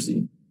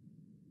Cersei.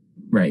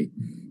 Right.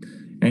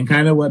 And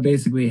kind of what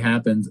basically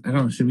happens, I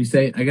don't know, should we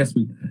say, I guess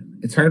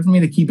it's hard for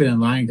me to keep it in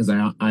line because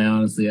I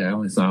honestly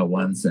only saw it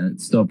once and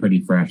it's still pretty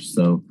fresh.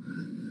 So,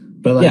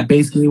 but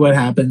basically what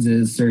happens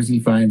is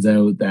Cersei finds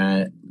out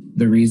that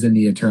the reason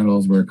the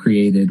Eternals were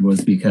created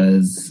was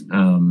because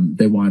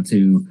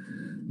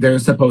they're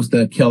supposed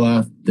to kill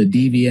off the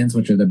Deviants,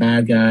 which are the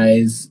bad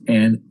guys,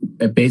 and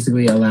it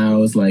basically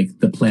allows like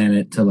the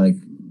planet to like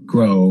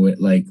grow,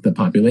 like the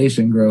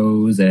population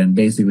grows, and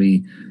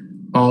basically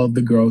all of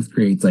the growth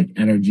creates like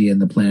energy in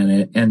the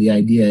planet, and the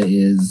idea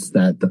is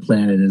that the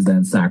planet is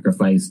then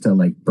sacrificed to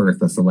like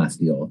birth a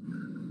Celestial.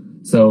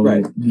 So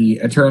the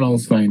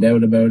Eternals find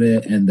out about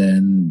it, and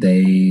then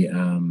they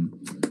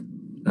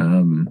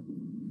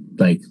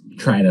like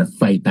try to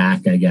fight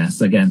back, I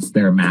guess, against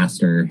their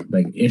master,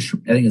 like I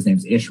think his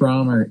name's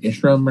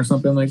Ishram or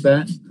something like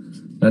that.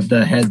 But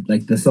the head,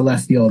 like the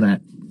Celestial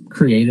that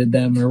created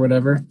them or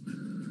whatever.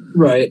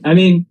 Right. I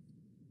mean,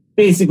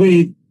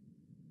 basically,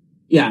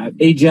 yeah,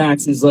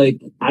 Ajax is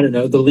like, I don't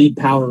know, the lead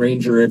Power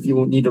Ranger, if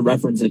you need to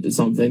reference it to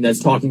something, that's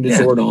talking to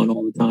Zordon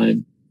all the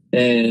time.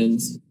 And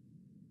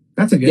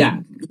that's a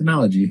good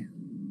analogy.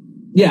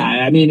 Yeah,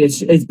 I mean,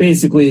 it's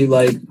basically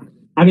like,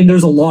 I mean,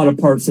 there's a lot of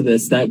parts of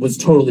this that was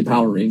totally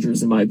Power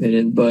Rangers in my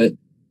opinion, but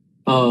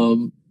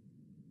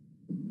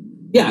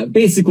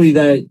basically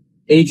that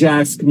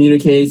Ajax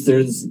communicates,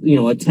 there's, a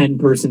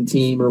 10-person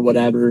team or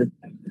whatever.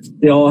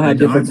 They all have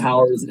different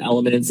powers and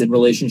elements and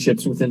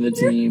relationships within the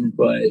team,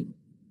 but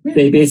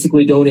they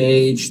basically don't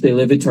age, they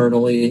live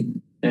eternally,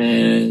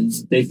 and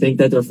they think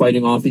that they're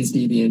fighting off these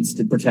deviants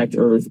to protect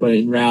Earth, but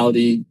in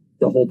reality,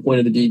 the whole point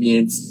of the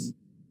deviants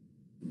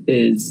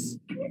is,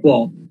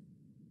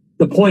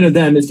 the point of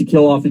them is to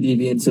kill off the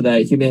deviants so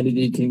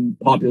that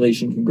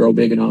population can grow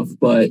big enough,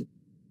 but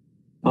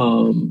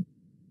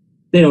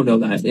they don't know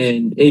that,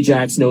 and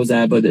Ajax knows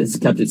that, but has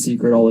kept it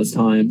secret all this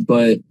time.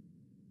 But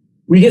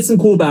we get some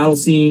cool battle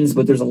scenes,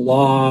 but there's a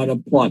lot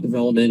of plot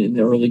development in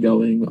the early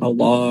going, a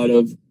lot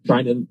of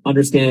trying to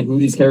understand who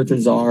these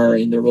characters are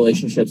and their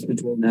relationships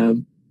between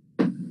them.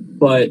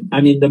 But,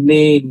 I mean, the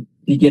main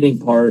beginning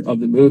part of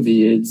the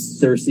movie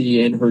is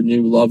Cersei and her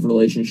new love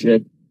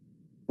relationship.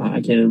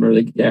 I can't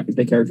remember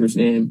the character's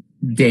name.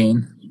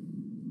 Dane.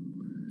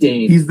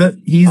 He's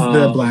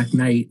the Black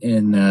Knight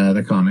in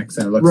the comics,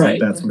 and it looks like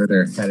that's where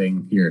they're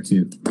heading here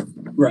too.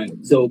 Right.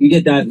 So we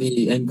get that in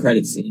the end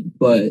credit scene,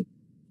 but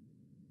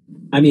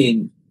I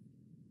mean,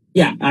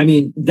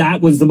 that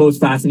was the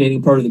most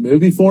fascinating part of the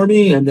movie for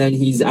me, and then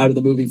he's out of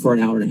the movie for an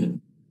hour and a half.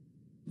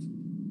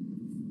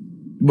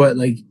 But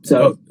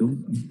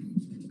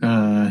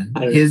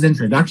his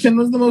introduction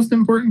was the most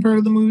important part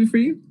of the movie for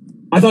you?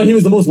 I thought he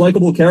was the most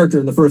likable character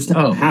in the first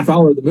half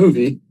hour of the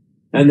movie.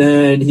 And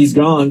then he's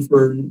gone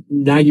for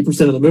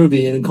 90% of the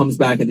movie and then comes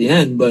back at the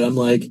end. But I'm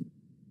like,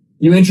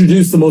 you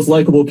introduce the most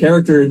likable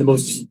character and the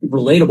most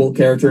relatable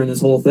character in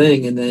this whole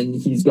thing, and then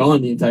he's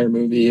gone the entire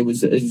movie. It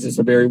was just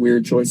a very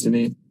weird choice to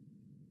me.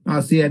 Oh,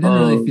 see, I didn't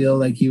really feel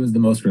like he was the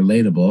most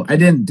relatable. I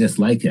didn't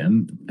dislike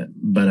him,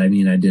 but I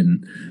mean, I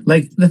didn't.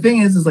 Like, the thing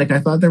is like, I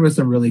thought there was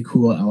some really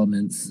cool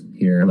elements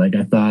here. Like,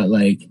 I thought,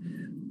 like,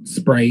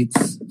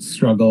 Sprite's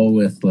struggle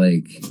with,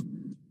 like,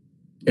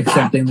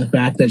 accepting the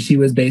fact that she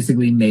was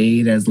basically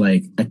made as,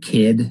 like, a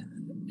kid,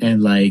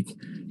 and, like,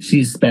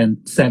 she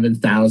spent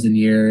 7,000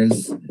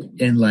 years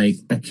in, like,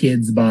 a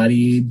kid's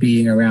body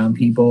being around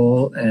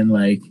people, and,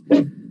 like,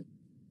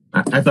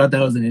 I thought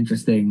that was an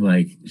interesting,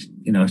 like,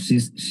 you know,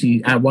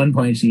 she at one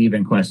point she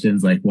even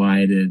questions, like,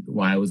 why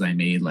was I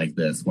made like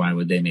this? Why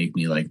would they make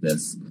me like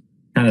this?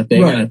 Kind of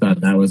thing. Right. And I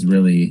thought that was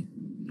really,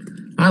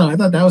 I don't know, I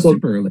thought that was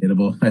super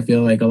relatable. I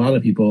feel like a lot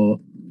of people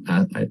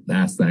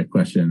ask that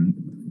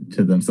question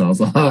to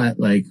themselves a lot,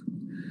 like,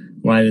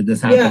 why did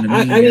this happen to me?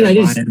 I mean,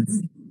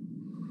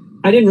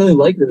 I didn't really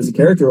like her as a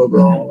character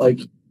overall. Like,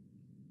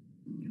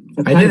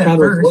 I did at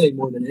first,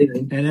 more than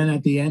anything. And then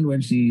at the end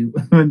when she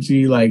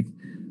like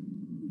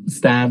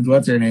stabbed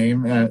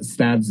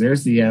stabbed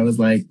Cersei, I was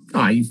like,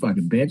 you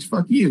fucking bitch,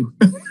 fuck you.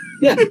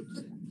 Yeah.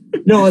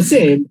 No,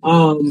 same.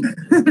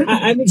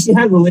 I mean, she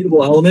had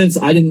relatable elements.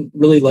 I didn't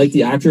really like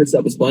the actress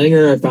that was playing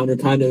her. I found her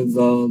kind of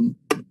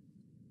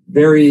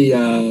very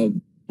I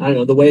don't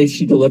know, the way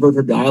she delivered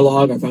her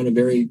dialogue, I found it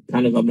very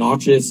kind of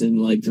obnoxious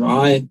and like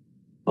dry.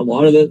 A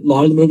lot of the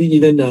movie,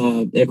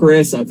 even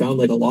Icarus, I found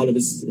like a lot of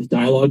his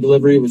dialogue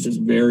delivery was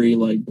just very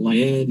like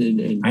bland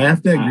and I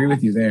have to agree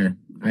with you there.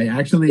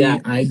 I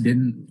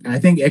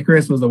think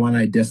Icarus was the one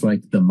I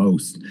disliked the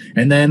most.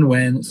 And then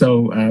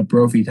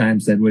Brophy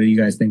Time said, what do you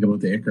guys think about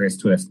the Icarus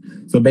twist?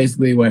 So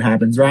basically what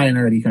happens, Ryan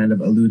already kind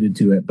of alluded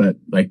to it, but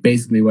like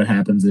basically what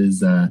happens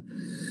is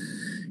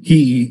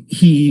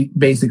he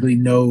basically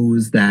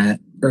knows that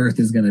Earth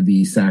is going to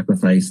be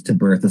sacrificed to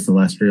birth a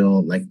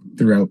Celestial, like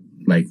throughout,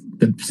 like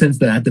at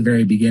the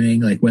very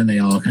beginning, like when they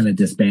all kind of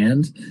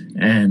disband,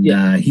 and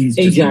he's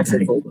Ajax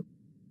had told him.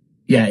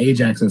 Yeah,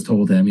 Ajax has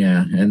told him,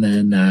 yeah. And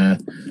then,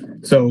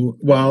 so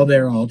while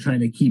they're all trying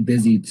to keep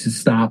busy to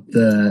stop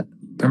the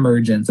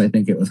emergence, I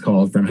think it was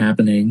called, from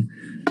happening,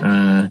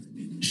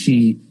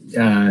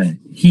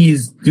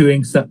 he's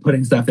putting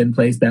stuff in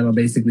place that'll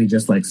basically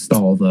just like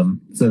stall them.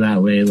 So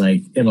that way,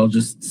 like, it'll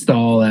just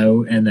stall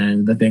out and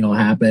then the thing will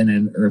happen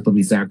and Earth will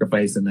be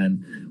sacrificed. And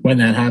then when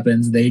that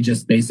happens, they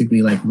just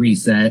basically like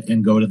reset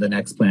and go to the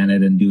next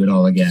planet and do it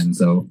all again.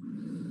 So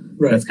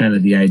right. That's kind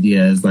of the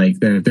idea, is like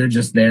they're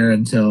just there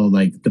until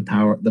like the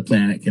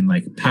planet can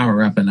like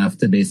power up enough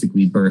to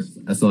basically birth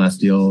a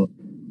Celestial.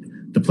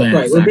 The planet,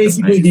 right? We're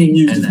basically being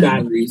used as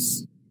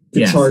batteries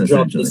to charge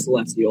up the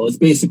Celestial. It's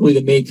basically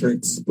the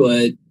Matrix,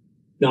 but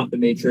not the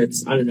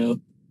Matrix. I don't know.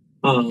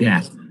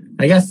 Yeah,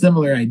 I guess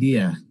similar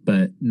idea,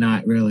 but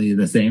not really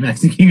the same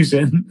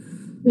execution.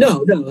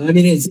 No. I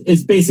mean,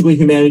 it's basically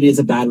humanity as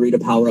a battery to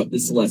power up the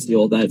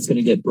Celestial that's going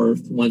to get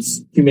birthed once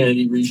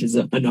humanity reaches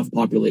enough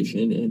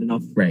population and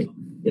enough, right?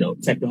 You know,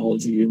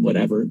 technology and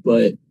whatever.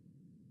 But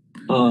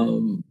I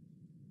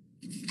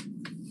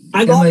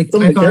thought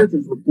some of the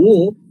characters were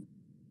cool.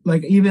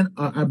 Like, even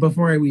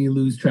before we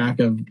lose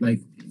track of, like,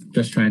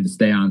 just trying to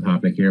stay on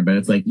topic here, but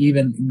it's like,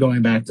 even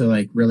going back to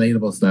like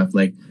relatable stuff,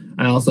 like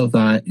I also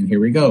thought, and here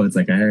we go, it's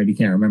like I already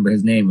can't remember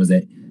his name. Was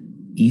it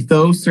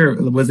Ethos, or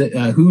was it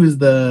who is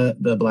the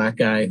black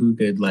guy who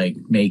could like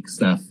make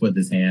stuff with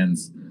his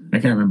hands? I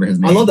can't remember his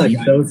name. I love that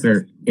Ethos guy.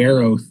 Or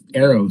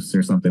Eros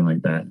or something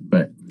like that.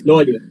 But no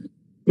idea.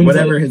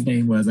 Whatever his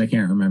name was, I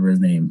can't remember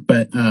his name.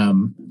 But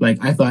like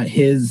I thought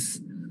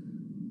his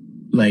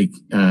like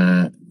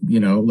you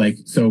know, like,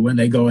 so when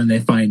they go and they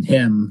find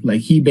him,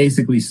 like he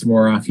basically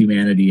swore off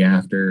humanity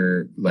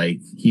after like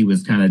he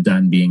was kind of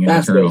done being an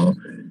eternal.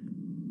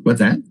 What's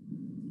that?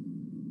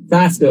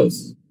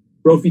 Fastos.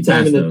 Brophy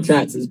Time in the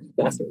chat says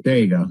Fastos. There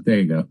you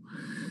go.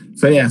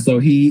 So yeah, so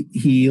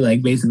he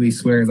like basically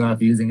swears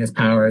off using his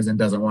powers and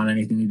doesn't want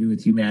anything to do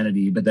with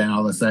humanity. But then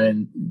all of a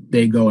sudden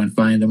they go and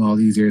find him all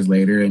these years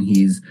later, and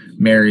he's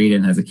married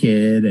and has a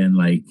kid, and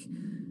like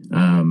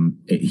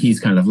he's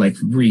kind of like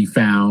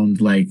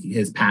refound like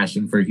his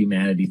passion for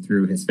humanity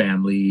through his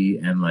family.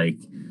 And like,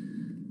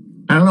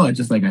 I don't know, it's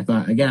just like I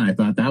thought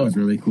that was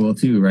really cool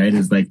too, right?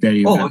 Is like, there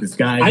you got this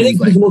guy. I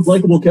think he's the most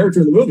likable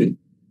character in the movie.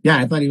 Yeah,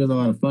 I thought he was a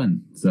lot of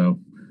fun. So,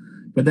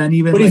 but then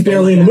even he's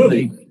barely in the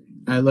movie. Like,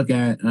 I look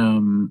at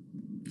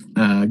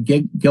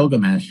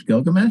Gilgamesh,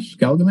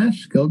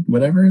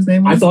 whatever his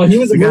name was. I thought he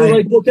was a really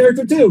likable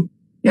character too.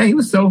 Yeah, he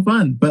was so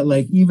fun. But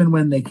like, even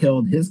when they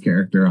killed his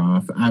character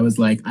off, I was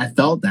like, I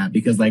felt that,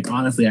 because like,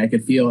 honestly, I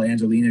could feel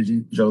Angelina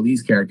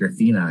Jolie's character,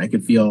 Thena. I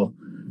could feel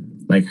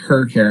like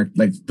her character,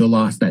 like the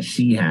loss that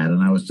she had.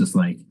 And I was just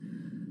like,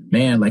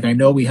 man, like, I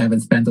know we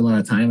haven't spent a lot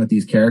of time with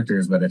these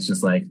characters, but it's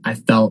just like, I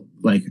felt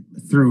like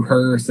through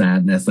her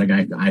sadness, like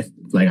I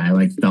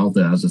felt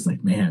it. I was just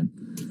like, man.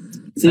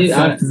 See,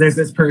 there's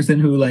this person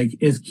who like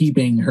is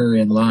keeping her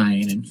in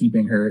line and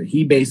keeping her.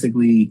 He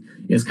basically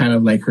is kind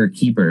of like her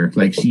keeper.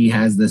 Like, she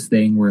has this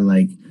thing where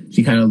like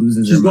she kind of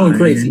loses her mind. She's going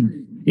crazy.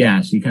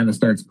 yeah, she kind of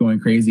starts going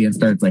crazy and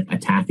starts like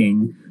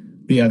attacking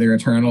the other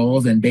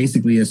Eternals, and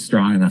basically is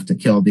strong enough to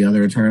kill the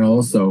other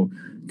Eternals. So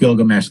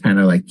Gilgamesh kind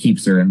of like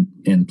keeps her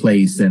in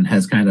place and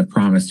has kind of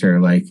promised her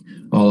like,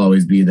 I'll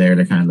always be there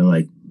to kind of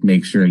like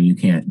make sure you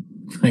can't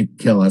like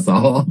kill us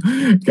all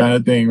kind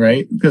of thing,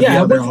 right? Because Yeah,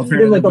 the it other wasn't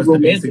even like alternative a was to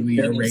romantic basically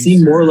thing. It erase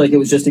seemed more her. like it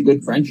was just a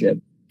good friendship.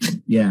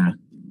 Yeah,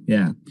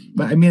 yeah.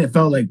 But I mean, it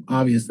felt like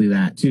obviously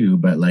that too,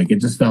 but like it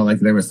just felt like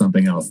there was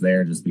something else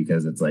there, just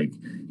because it's like,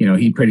 you know,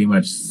 he pretty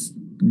much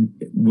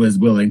was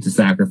willing to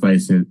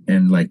sacrifice it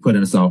and like put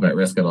himself at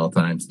risk at all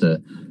times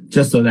to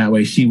just so that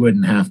way she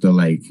wouldn't have to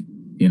like,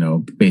 you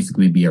know,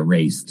 basically be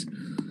erased.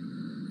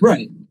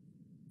 Right.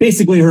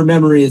 Basically, her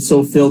memory is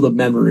so filled of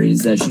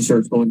memories that she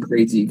starts going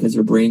crazy because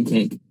her brain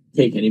can't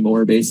take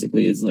anymore.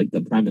 Basically, is like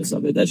the premise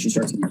of it, that she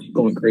starts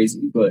going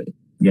crazy. But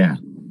yeah,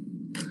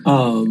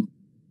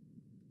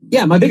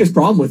 yeah, my biggest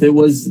problem with it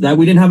was that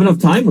we didn't have enough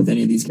time with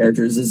any of these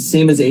characters. It's the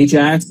same as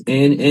Ajax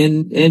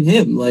and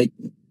him. Like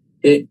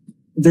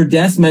their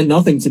deaths meant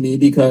nothing to me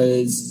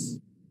because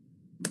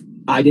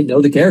I didn't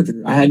know the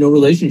character. I had no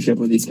relationship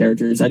with these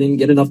characters. I didn't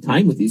get enough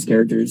time with these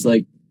characters.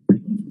 Like,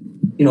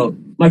 you know,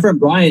 my friend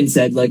Brian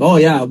said, like, oh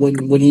yeah,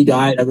 when he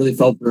died, I really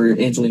felt for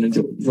Angelina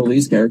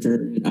Jolie's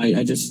character.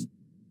 I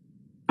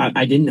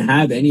didn't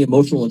have any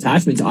emotional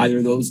attachment to either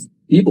of those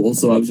people.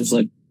 So I was just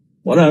like,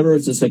 whatever.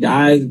 It's just a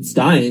guy that's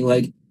dying.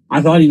 Like,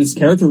 I thought his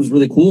character was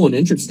really cool and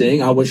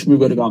interesting. I wish we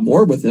would have got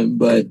more with him,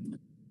 but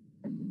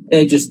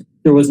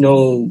there was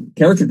no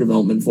character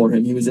development for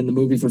him. He was in the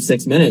movie for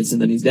 6 minutes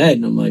and then he's dead.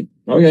 And I'm like,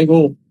 okay,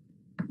 cool.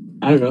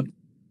 I don't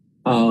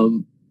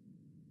know.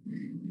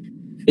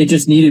 It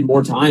just needed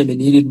more time. It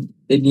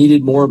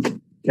needed more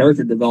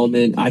character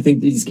development. I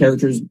think these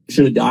characters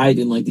should have died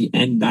in like the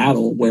end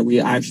battle, where we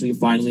actually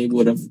finally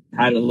would have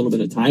had a little bit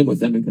of time with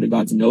them and could have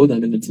got to know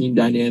them in the team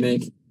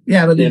dynamic.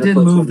 Yeah, but it did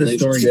move the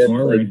story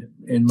forward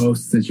in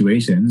most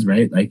situations,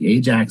 right? Like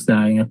Ajax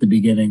dying at the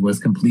beginning was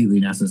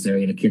completely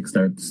necessary to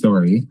kickstart the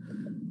story.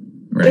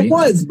 Right. It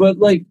was, but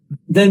like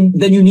then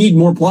you need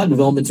more plot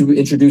development to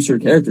introduce her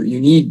character.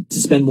 You need to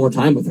spend more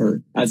time with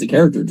her as a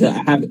character to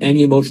have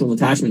any emotional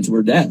attachment to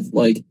her death.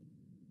 Like,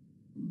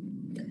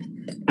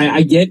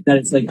 I get that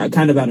it's like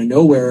kind of out of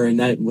nowhere, and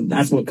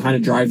that's what kind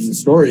of drives the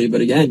story.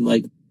 But again,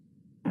 like,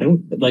 I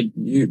don't like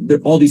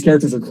all these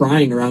characters are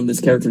crying around this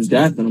character's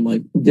death, and I'm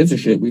like, who gives a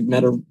shit? We've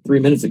met her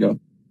 3 minutes ago.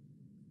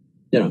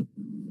 You know.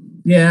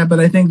 Yeah, but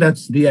I think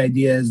that's the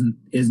idea.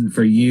 Isn't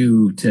for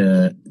you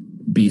to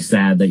be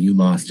sad that you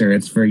lost her.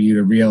 It's for you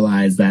to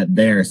realize that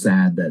they're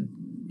sad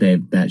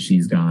that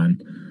she's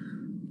gone.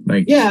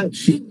 Like, yeah,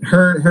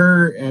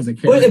 her as a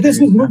character. But if this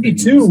was movie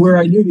 2 where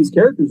I knew these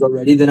characters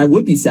already, then I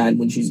would be sad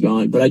when she's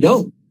gone. But I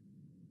don't.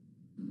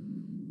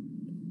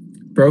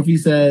 Brophy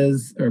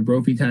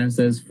Time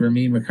says, for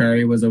me,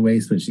 Makari was a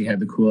waste, but she had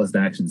the coolest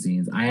action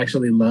scenes. I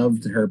actually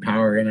loved her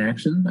power in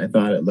action. I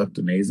thought it looked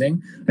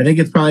amazing. I think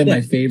it's probably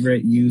my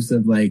favorite use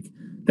of like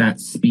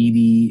that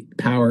speedy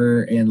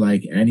power in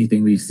like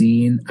anything we've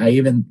seen. I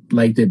even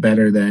liked it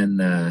better than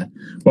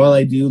while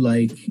I do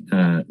like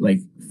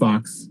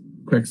Fox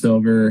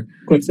Quicksilver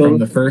from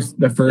the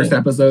first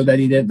episode that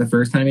he did, the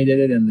first time he did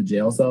it in the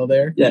jail cell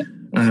there. Yeah.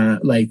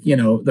 Like, you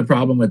know, the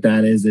problem with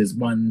that is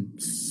one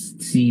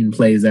scene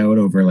plays out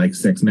over like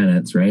 6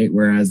 minutes, right?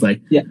 Whereas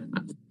like, yeah,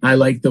 I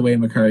like the way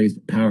Makari's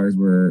powers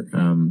were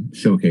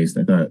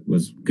showcased. I thought it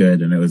was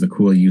good and it was a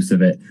cool use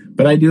of it.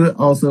 But I do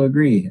also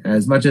agree,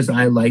 as much as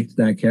I liked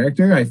that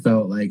character, I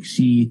felt like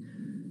she,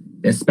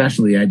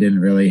 especially, I didn't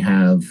really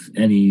have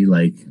any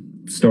like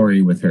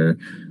story with her.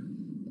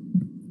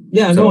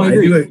 Yeah, so no, I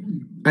agree.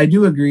 I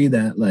do agree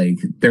that like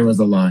there was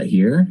a lot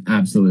here.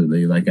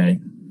 Absolutely. Like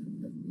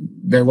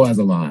there was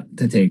a lot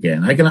to take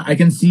in. I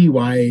can see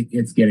why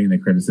it's getting the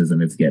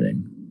criticism it's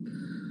getting.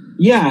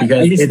 Yeah,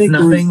 because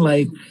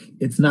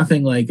it's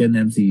nothing like an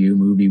MCU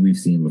movie we've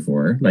seen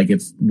before. Like,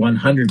 it's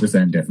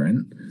 100%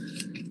 different.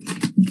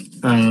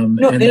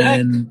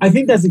 I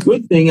think that's a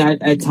good thing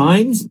at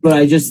times, but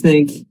I just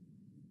think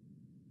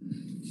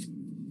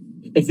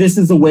if this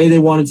is the way they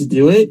wanted to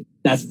do it,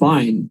 that's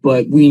fine.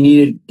 But we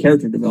needed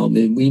character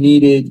development. We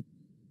needed,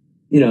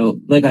 you know,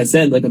 like I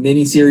said, like a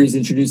mini series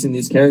introducing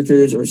these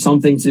characters or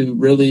something to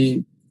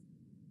really,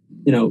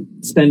 you know,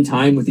 spend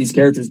time with these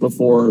characters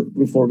before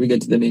we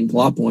get to the main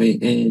plot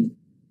point. And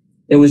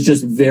it was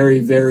just very,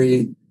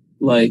 very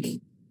like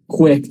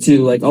quick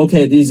to like,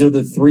 okay, these are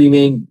the 3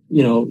 main,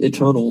 you know,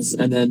 Eternals,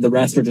 and then the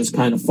rest are just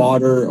kind of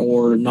fodder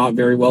or not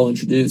very well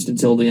introduced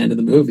until the end of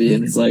the movie.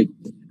 And it's like,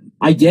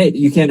 I get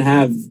you can't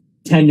have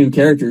 10 new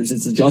characters.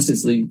 It's a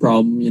Justice League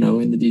problem, you know,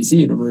 in the DC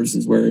universe,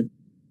 is where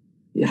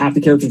half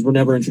the characters were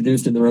never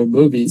introduced in their own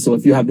movie. So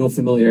if you have no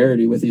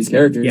familiarity with these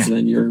characters,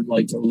 then you're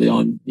like totally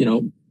on, you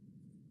know,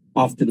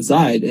 off to the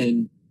side.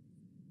 And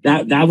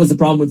that was the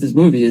problem with this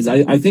movie. Is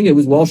I think it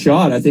was well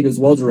shot. I think it was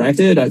well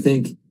directed. I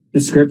think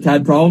the script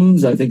had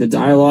problems. I think the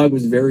dialogue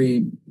was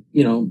very,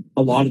 you know,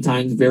 a lot of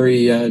times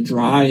very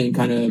dry and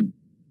kind of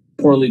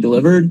poorly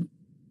delivered.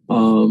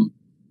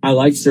 I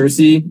liked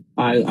Cersei.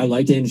 I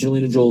liked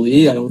Angelina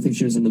Jolie. I don't think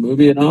she was in the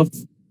movie enough.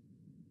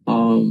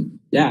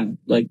 Yeah,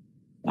 like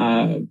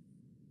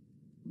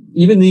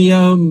even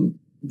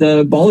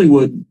the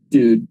Bollywood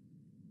dude,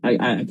 I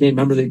can't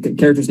remember the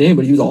character's name,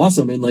 but he was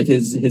awesome, and like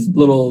his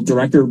little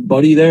director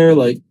buddy there,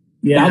 like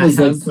that was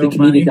like the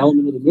comedic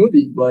element of the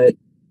movie, but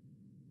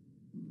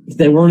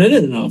they weren't in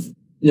it enough,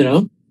 you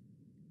know?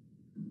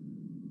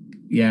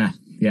 Yeah,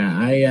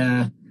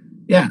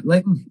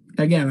 like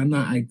again,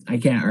 I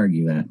can't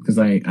argue that because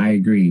I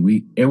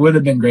agree. It would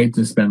have been great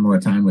to spend more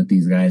time with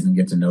these guys and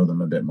get to know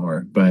them a bit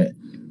more, but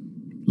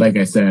like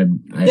I said,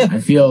 I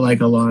feel like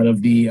a lot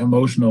of the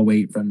emotional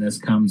weight from this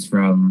comes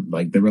from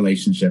like the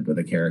relationship of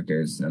the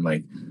characters, and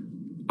like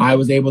I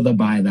was able to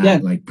buy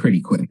that like pretty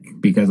quick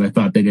because I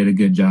thought they did a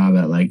good job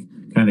at like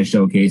kind of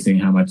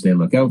showcasing how much they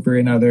look out for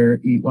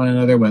one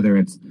another, whether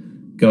it's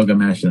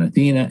Gilgamesh and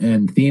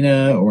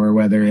Athena, or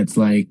whether it's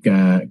like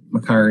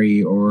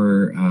Makari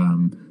or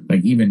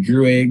like even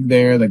Druig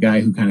there, the guy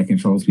who kind of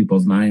controls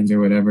people's minds or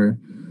whatever.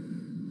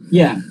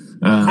 Yeah,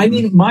 I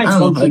mean, my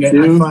assumption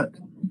too.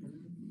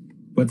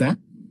 What's that?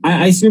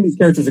 I assume these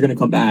characters are going to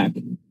come back.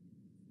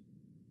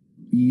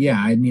 Yeah,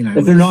 I mean,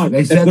 if they're not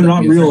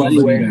real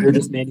anyway, they're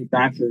just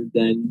manufactured,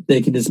 then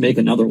they can just make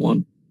another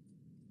one.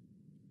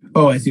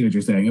 Oh, I see what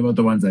you're saying about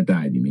the ones that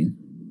died. You mean?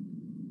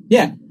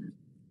 Yeah.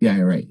 Yeah,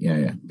 you're right.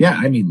 Yeah.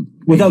 I mean,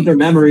 without their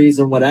memories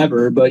or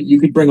whatever, but you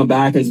could bring them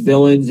back as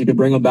villains. You could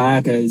bring them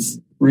back as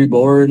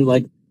reborn.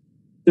 Like,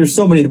 there's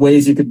so many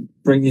ways you could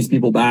bring these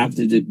people back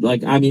to do.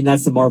 Like, I mean,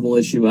 that's the Marvel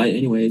issue,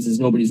 anyways, is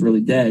nobody's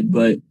really dead.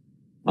 But,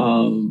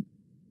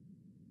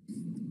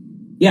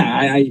 yeah,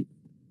 I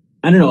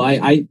don't know.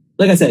 I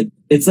like I said,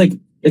 it's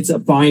a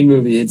fine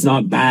movie. It's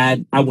not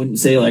bad. I wouldn't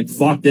say like,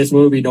 fuck this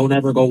movie, don't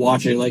ever go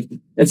watch it. Like,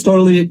 it's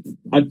totally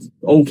an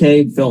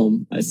okay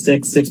film. A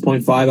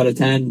 6.5 out of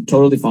 10,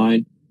 totally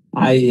fine.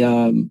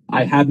 I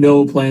have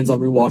no plans on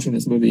rewatching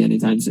this movie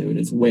anytime soon.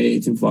 It's way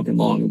too fucking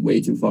long and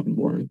way too fucking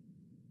boring.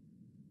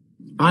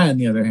 I, on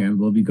the other hand,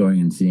 will be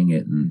going and seeing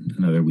it in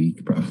another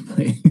week,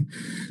 probably.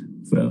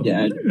 So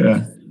yeah.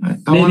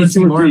 I want to see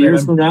 2 or 3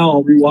 years from now,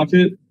 I'll rewatch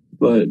it,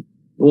 but it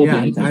won't be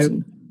anytime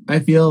soon. I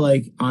feel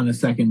like on a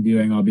second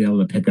viewing, I'll be able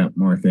to pick up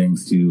more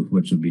things too,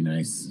 which would be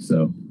nice.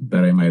 So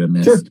that I might have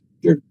missed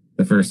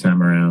the first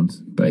time around.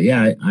 But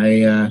yeah,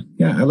 I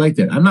liked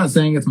it. I'm not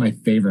saying it's my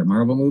favorite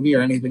Marvel movie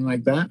or anything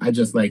like that. I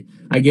just I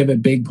give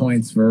it big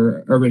points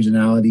for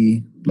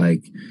originality.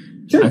 Like,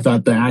 I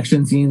thought the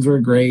action scenes were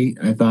great.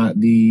 I thought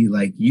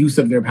the use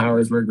of their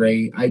powers were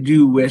great. I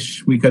do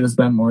wish we could have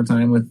spent more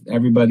time with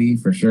everybody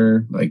for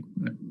sure. Like,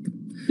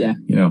 yeah,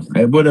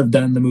 I would have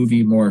done the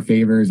movie more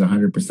favors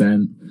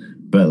 100%.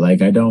 But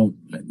like, I don't,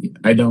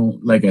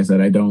 like I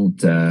said, I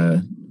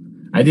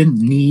didn't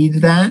need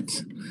that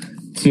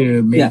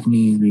to make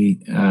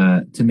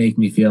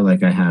me feel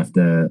like I have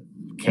to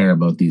care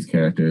about these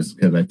characters,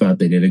 because I thought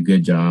they did a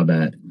good job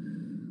at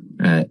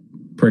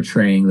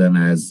portraying them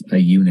as a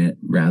unit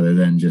rather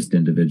than just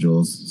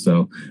individuals.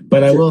 So,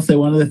 but I will say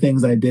one of the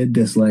things I did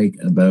dislike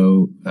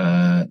about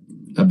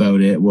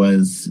it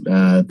was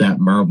that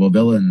Marvel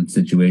villain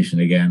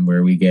situation again,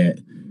 where we get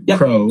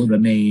Crow, the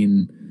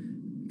main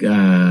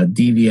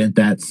deviant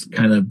that's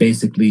kind of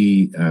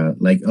basically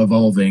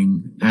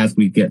evolving as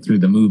we get through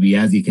the movie.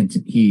 As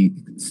he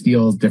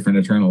steals different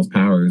Eternals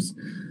powers,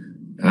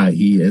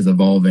 he is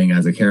evolving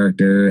as a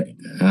character,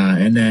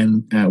 and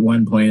then at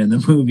one point in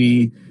the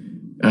movie,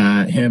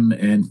 him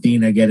and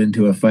Thena get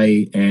into a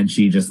fight, and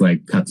she just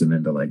cuts him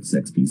into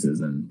 6 pieces,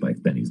 and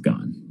then he's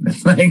gone.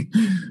 It's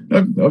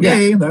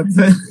okay, that's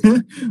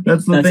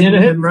the thing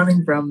we've been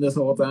running from this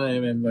whole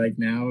time, and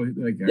now all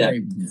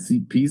right,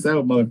 peace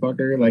out,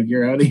 motherfucker,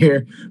 you're out of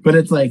here. But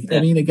it's I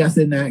mean, I guess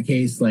in that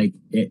case,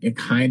 it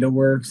kind of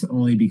works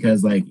only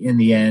because in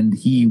the end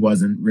he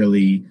wasn't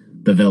really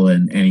the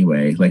villain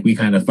anyway. We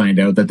kind of find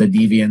out that the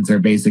deviants are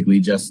basically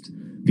just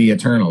the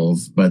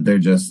Eternals, but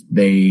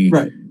they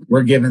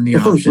were given the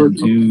option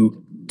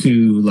to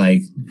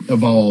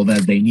evolve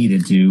as they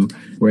needed to,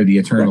 where the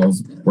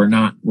Eternals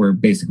were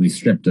basically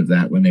stripped of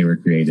that when they were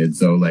created.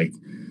 So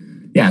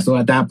so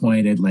at that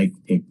point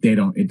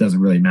it doesn't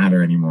really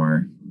matter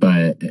anymore.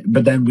 But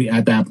then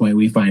at that point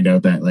we find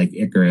out that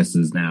Icarus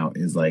is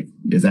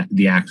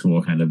the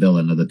actual kind of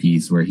villain of the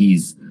piece, where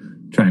he's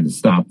trying to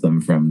stop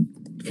them from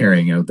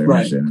carrying out their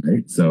mission,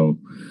 right? So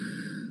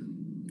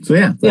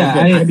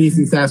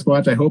IBC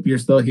Sasquatch, I hope you're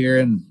still here,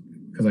 and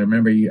because I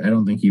remember I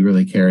don't think you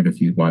really cared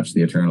if you watched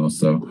the Eternals,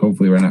 so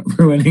hopefully we're not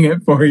ruining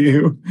it for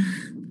you.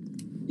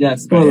 Yeah,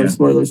 spoilers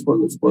for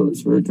Eternals.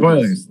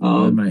 Spoilers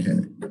in my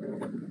head.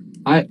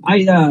 I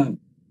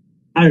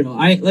don't know.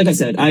 Like I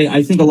said,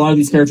 I think a lot of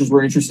these characters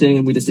were interesting,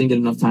 and we just didn't get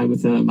enough time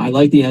with them. I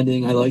like the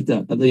ending. I like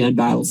the end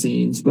battle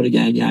scenes, but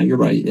again, yeah, you're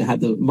right. It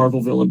had the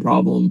Marvel villain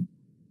problem.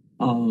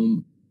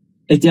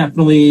 It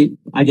definitely,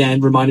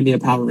 again, reminded me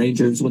of Power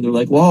Rangers when they're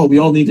whoa, we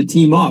all need to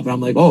team up. And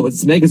I'm oh,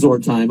 it's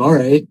Megazord time. All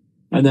right.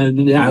 And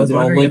then, I was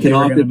wondering if they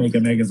were going to make a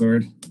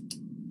Megazord.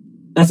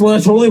 That's what I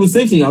totally was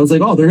thinking. I was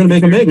oh, they're going to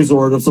make a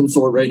Megazord of some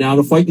sort right now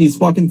to fight these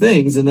fucking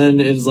things. And then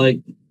it's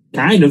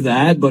kind of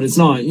that, but it's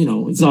not,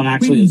 it's not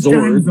actually a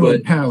Zord.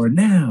 But power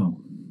now.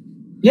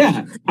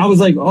 Yeah, I was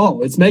like,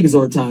 oh, it's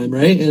Megazord time,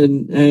 right?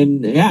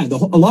 And yeah, a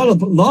lot of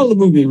the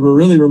movie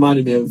really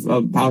reminded me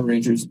of Power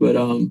Rangers, but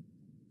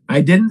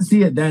I didn't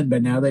see it then,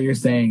 but now that you're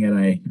saying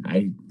it,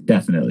 I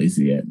definitely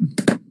see it.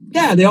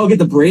 yeah, they all get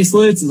the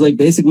bracelets. It's like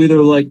basically they're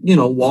like, you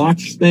know,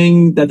 watch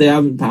thing that they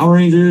have in Power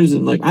Rangers,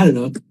 and like I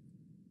don't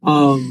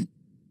know.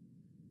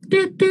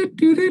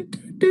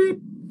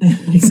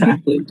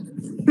 Exactly.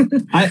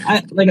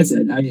 I like I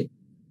said, I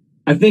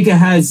think it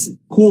has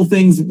cool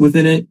things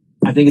within it.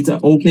 I think it's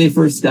an okay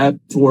first step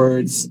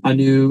towards a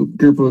new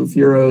group of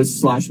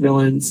heroes /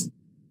 villains.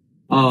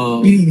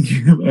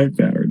 My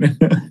power now.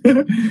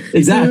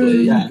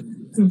 Exactly, yeah.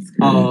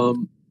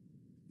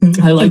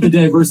 I like the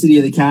diversity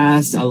of the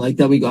cast. I like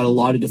that we got a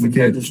lot of different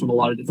characters from a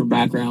lot of different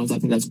backgrounds. I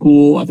think that's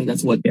cool. I think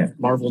that's what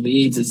Marvel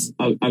needs is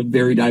a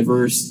very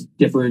diverse,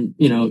 different,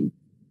 you know,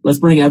 let's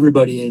bring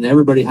everybody in.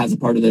 Everybody has a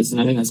part of this, and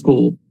I think that's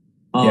cool.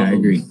 I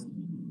agree.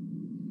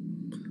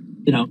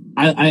 You know,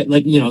 I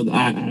like, you know,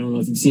 I don't know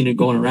if you've seen it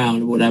going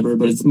around or whatever,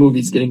 but it's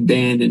movies getting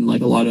banned in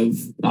like a lot of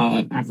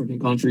African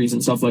countries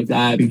and stuff like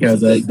that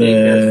because of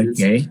the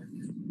gay.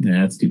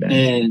 Yeah, that's too bad.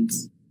 And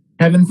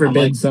heaven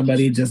forbid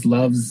somebody just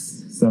loves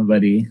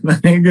somebody. But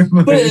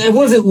it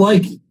wasn't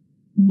like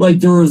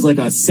there was like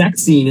a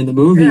sex scene in the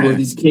movie where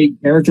these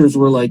characters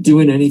were like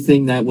doing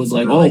anything that was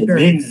like, oh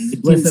man, you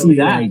didn't see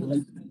that.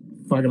 Like,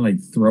 fucking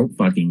like throat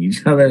fucking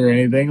each other or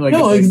anything. Like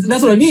no,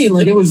 that's what I mean.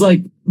 Like it was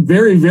like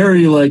very,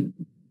 very like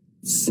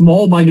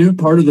small, minute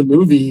part of the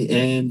movie,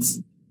 and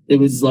it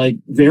was like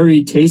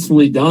very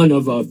tastefully done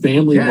of a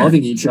family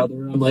loving each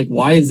other. I'm like,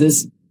 why is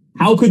this?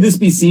 How could this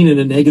be seen in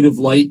a negative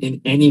light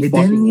in any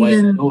fucking way?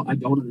 I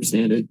don't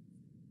understand it.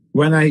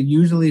 When I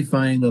usually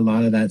find a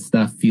lot of that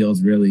stuff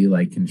feels really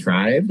like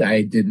contrived,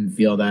 I didn't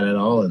feel that at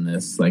all in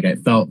this. Like it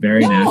felt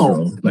very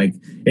natural. Like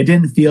it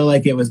didn't feel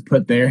like it was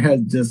put there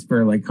just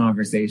for like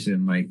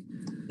conversation. Like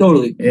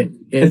totally,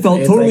 it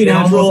felt totally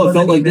natural. It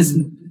felt like this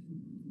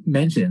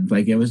mentioned.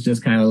 Like it was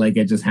just kind of like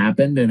it just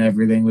happened and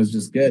everything was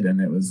just good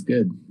and it was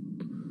good.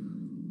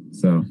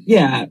 So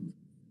yeah,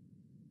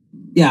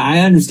 I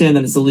understand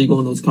that it's illegal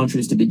in those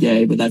countries to be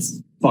gay, but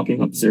that's fucking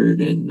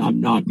absurd, and I'm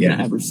not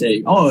gonna ever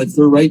say, oh, it's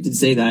their right to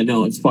say that.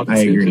 No, it's fucking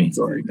stupid. Agree.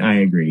 Sorry. I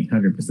agree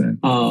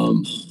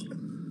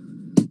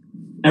 100%.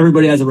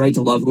 Everybody has a right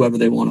to love whoever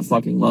they want to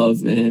fucking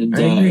love, and I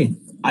agree.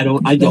 I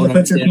don't put your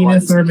understand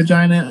penis or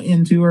vagina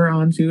into or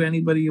onto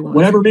anybody you want.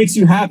 Whatever makes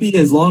you happy,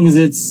 as long as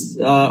it's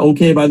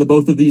okay by the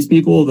both of these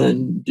people,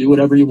 then do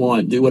whatever you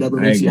want. Do whatever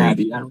makes you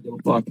happy. I don't give a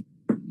fuck.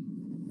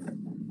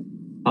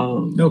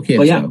 No kids.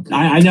 But yeah,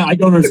 I know. I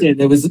don't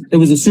understand. It was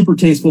a super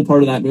tasteful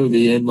part of that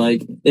movie, and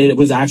like it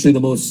was actually the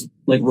most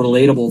like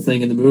relatable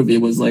thing in the movie.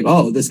 It was like,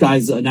 oh, this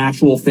guy's an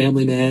actual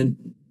family man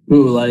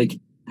who like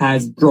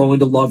has grown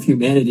to love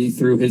humanity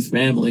through his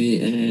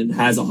family and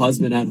has a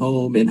husband at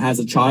home and has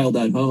a child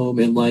at home,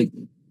 and like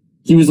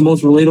he was the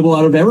most relatable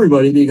out of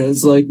everybody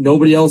because like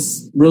nobody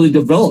else really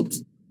developed,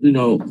 you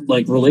know,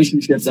 like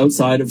relationships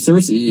outside of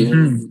Cersei,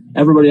 and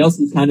everybody else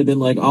has kind of been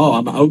like, oh,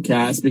 I'm an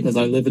outcast because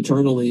I live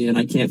eternally and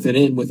I can't fit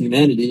in with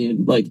humanity.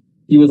 And like,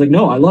 he was like,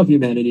 no, I love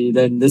humanity.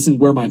 Then this is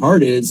where my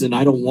heart is. And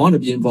I don't want to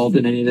be involved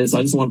in any of this.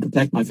 I just want to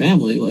protect my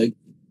family. Like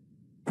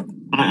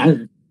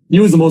he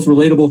was the most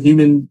relatable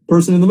human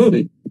person in the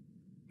movie.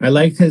 I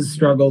liked his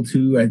struggle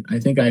too. I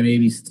think I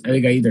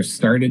either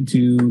started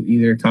to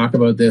either talk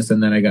about this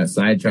and then I got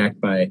sidetracked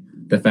by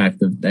the fact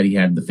that he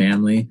had the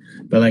family.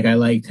 But like I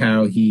liked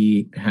how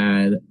he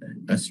had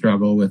a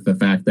struggle with the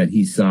fact that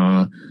he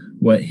saw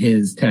what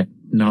his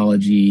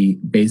technology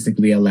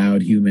basically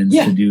allowed humans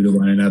to do to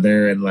one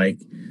another, and like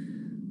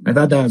I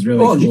thought that was really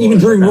cool. Even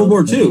during World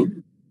War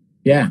II.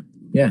 Yeah.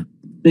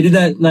 They did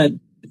that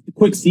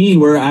quick scene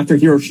where after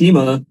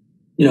Hiroshima,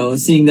 you know,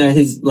 seeing that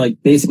his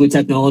like basically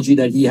technology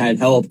that he had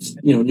helped,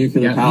 you know,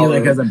 nuclear power, he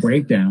like has a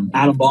breakdown,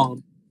 atom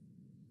bomb,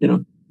 you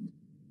know.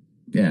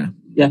 Yeah.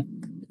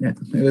 It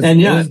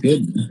was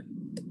good.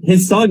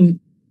 His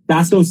son,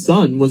 Basco's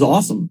son, was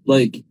awesome.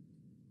 Like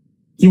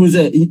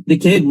the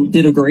kid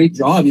did a great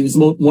job. He was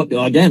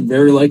again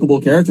very likable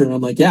character, and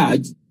I'm like, yeah,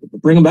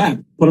 bring him back,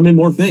 put him in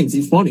more things.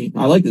 He's funny.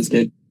 I like this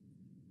kid.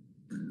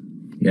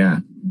 Yeah,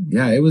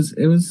 it was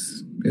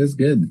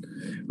good.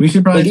 We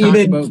should probably talk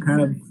about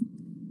kind of.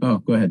 Oh,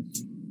 go ahead.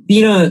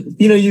 Thena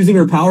using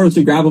her powers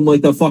to grab him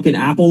like the fucking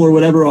apple or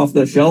whatever off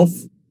the shelf.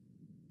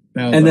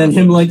 And then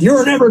him like,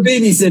 you're never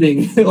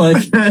babysitting. Like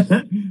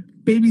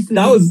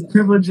babysitting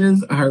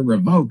privileges are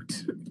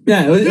revoked.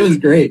 Yeah, it was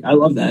great. I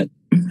love that.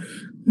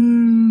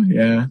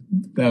 Yeah,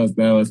 that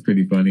was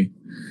pretty funny.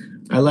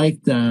 I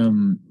liked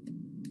so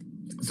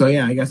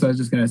yeah, I guess I was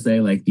just gonna say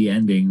like the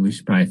ending. We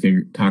should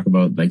probably talk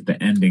about like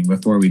the ending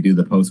before we do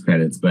the post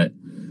credits. But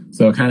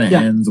so it kind of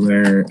ends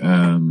where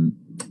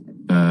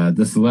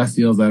the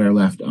Celestials that are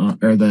left on,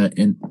 or the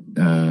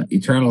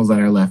Eternals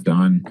that are left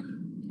on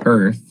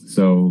Earth.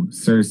 So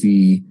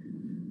Cersei,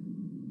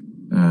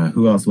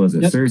 who else was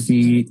it?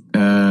 Cersei,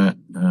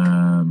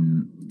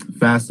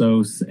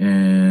 Phastos,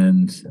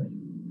 and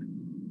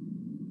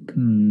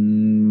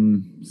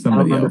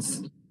somebody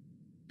else.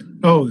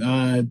 Oh,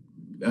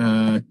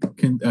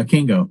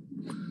 Kingo.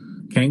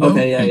 Kango?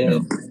 Okay, yeah.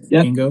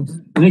 Yep.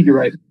 Kango. I think you're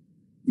right.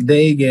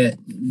 They get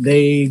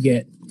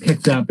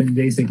picked up and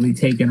basically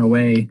taken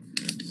away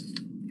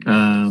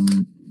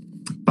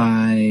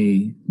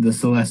by the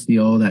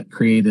Celestial that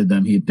created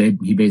them. He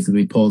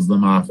basically pulls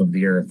them off of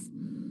the earth.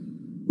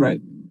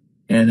 Right.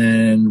 And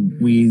then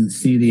we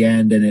see the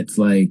end, and it's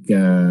like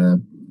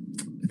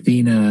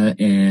Athena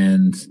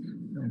and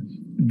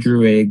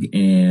Druig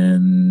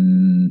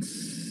and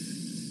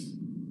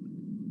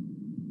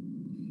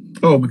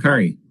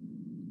Makari.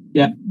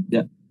 Yeah.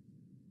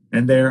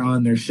 And they're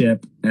on their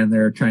ship, and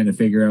they're trying to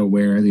figure out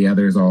where the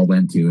others all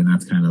went to, and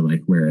that's kind of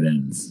like where it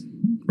ends.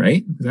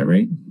 Right? Is that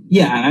right?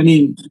 Yeah, I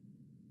mean,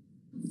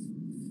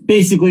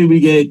 basically we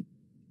get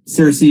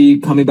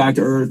Cersei coming back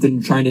to Earth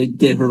and trying to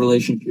get her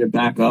relationship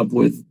back up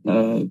with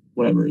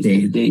whatever his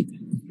name, Dave.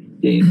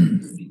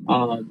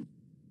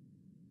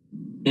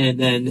 And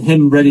then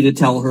him ready to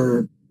tell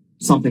her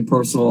something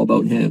personal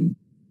about him,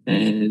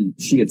 and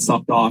she gets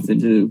sucked off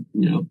into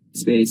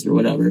space or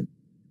whatever.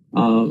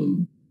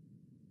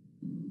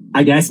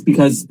 I guess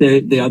because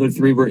the other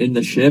three were in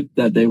the ship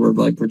that they were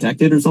like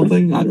protected or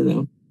something. I don't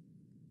know.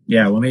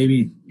 Yeah, well,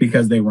 maybe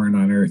because they weren't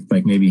on Earth,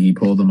 like maybe he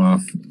pulled them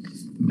off.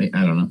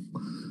 I don't know.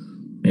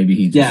 Maybe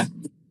he just,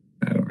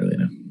 I don't really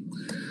know.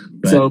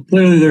 But, so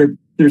clearly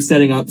they're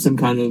setting up some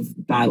kind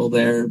of battle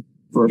there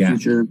for a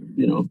future,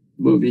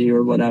 movie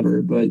or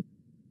whatever. But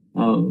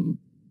that'll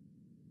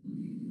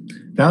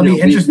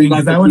be interesting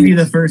because that would be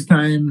the first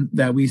time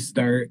that we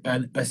start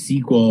a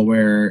sequel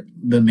where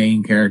the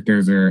main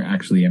characters are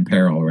actually in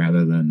peril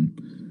rather than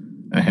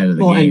ahead of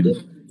the game.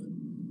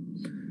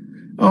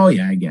 Oh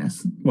yeah, I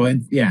guess. Well,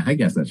 yeah, I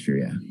guess that's true.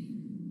 Yeah,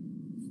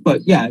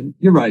 but yeah,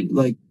 you're right.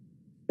 Like,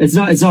 it's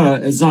not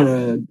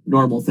a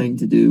normal thing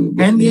to do.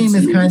 Endgame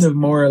is kind of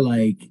more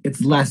like,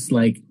 it's less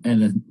like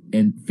an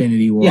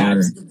Infinity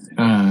War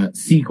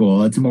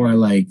sequel. It's more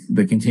like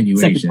the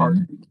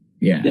continuation.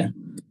 Yeah.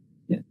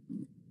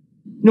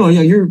 No,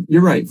 yeah,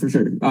 you're right for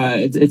sure.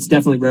 It's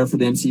definitely rare for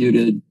the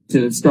MCU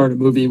to start a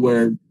movie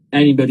where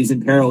anybody's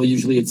in peril.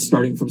 Usually it's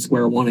starting from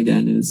square one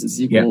again. And it's a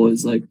sequel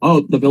is like,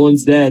 oh, the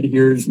villain's dead.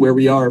 Here's where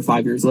we are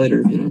 5 years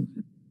later,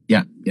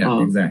 Yeah,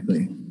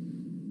 exactly.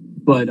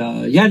 But,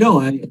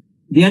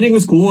 the ending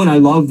was cool. And I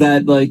love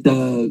that, like,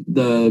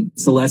 the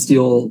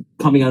Celestial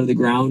coming out of the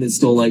ground is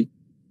still like,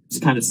 it's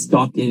kind of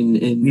stuck in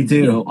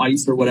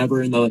ice or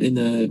whatever in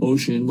the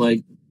ocean.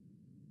 Like,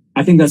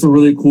 I think that's a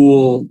really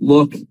cool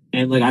look.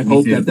 And like, I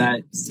hope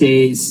that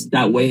stays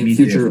that way in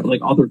future,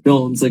 like other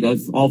films, like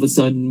if all of a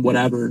sudden,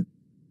 whatever,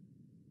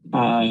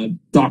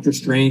 Doctor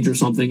Strange or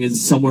something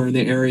is somewhere in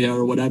the area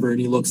or whatever, and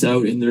he looks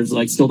out and there's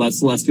like still that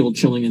Celestial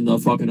chilling in the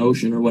fucking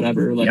ocean or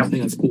whatever. Like, I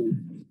think that's cool.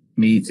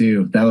 Me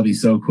too. That'll be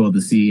so cool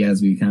to see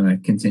as we kind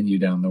of continue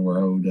down the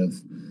road of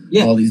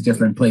all these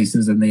different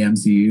places in the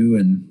MCU.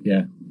 And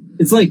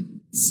it's like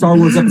Star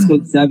Wars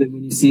Episode 7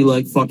 when you see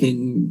like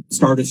fucking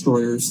Star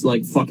Destroyers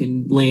like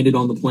fucking landed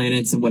on the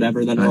planets and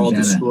whatever that are all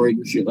destroyed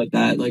and shit like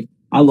that. Like,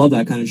 I love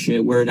that kind of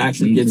shit where it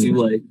actually gives you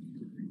like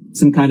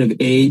some kind of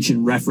age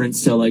and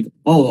reference to like,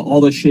 oh,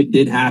 all the shit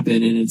did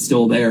happen and it's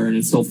still there and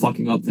it's still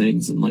fucking up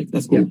things, and like,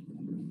 that's cool.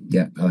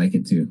 Yeah, I like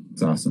it too.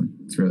 It's awesome.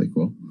 It's really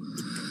cool.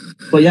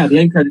 But yeah, the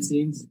end credit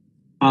scenes.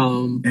 I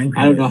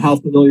don't know how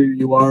familiar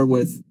you are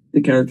with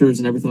the characters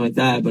and everything like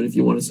that, but if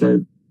you want to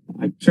start,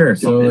 sure.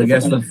 So I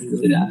guess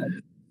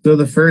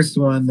the first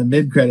one, the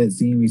mid-credit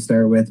scene we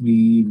start with,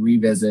 we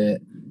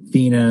revisit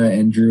Athena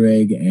and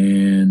Druig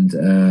and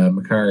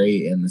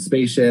Makari in the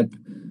spaceship,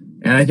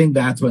 and I think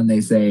that's when they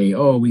say,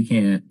 "Oh, we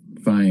can't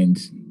find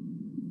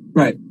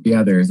the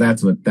others."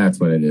 That's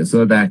what it is.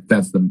 So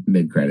that's the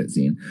mid-credit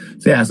scene.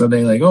 So yeah, so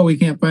they like, "Oh, we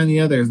can't find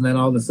the others," and then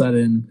all of a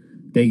sudden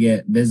they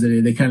get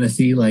visited. They kind of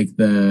see like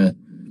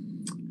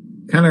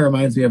kind of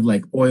reminds me of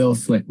like oil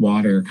slick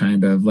water,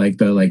 kind of like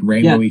the like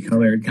rainbowy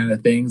colored kind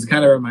of things.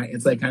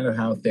 It's like kind of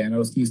how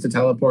Thanos used to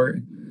teleport.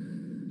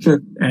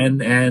 Sure.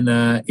 And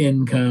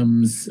in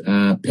comes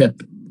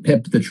Pip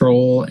the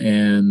troll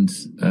and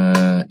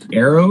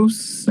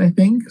Eros, I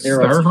think.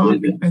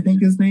 Starhawk, I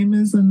think his name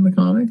is in the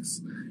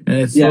comics. And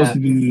it's supposed to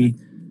be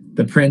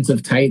the Prince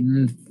of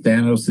Titan,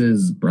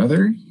 Thanos'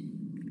 brother.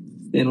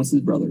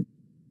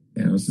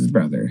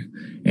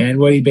 And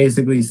what he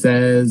basically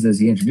says is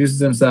he introduces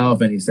himself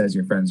and he says,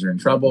 "Your friends are in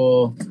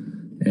trouble."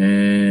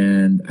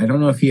 And I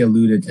don't know if he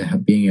alluded to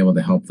being able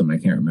to help them. I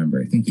can't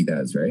remember. I think he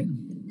does, right?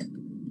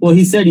 Well,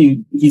 he said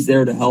he's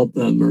there to help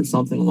them or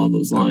something along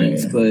those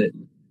lines. But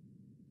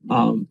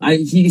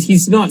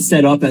he's not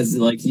set up as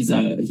like he's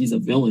a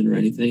villain or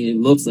anything. It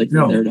looks like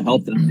he's there to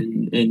help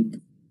them, and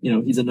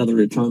he's another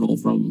Eternal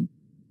from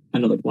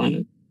another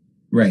planet.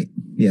 Right.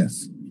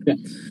 Yes.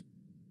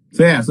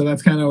 Yeah. So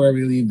that's kind of where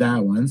we leave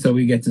that one. So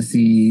we get to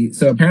see.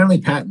 So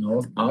apparently Patton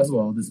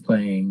Oswalt is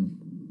playing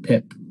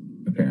Pip.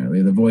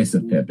 Apparently, the voice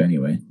of Pip.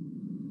 Anyway,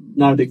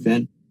 not a big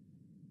fan.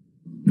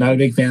 Not a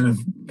big fan of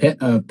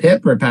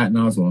Pip or Patton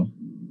Oswalt.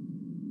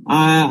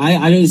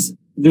 I just,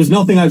 there's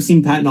nothing I've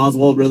seen Patton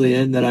Oswalt really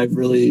in that I've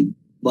really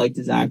liked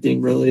his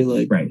acting. Really,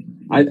 like, right.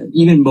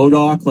 Even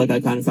MODOK, like, I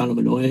kind of found him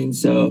annoying.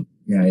 So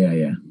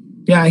yeah.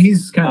 Yeah,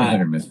 he's kind of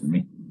hit or miss for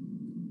me.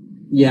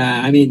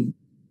 Yeah, I mean,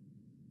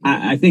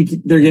 I think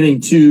they're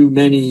getting too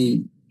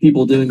many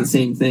people doing the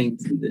same thing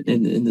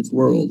in this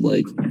world.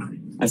 Like,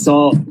 I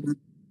saw, can't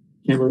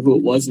remember who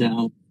it was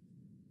now.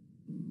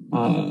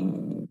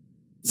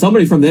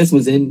 Somebody from this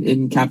was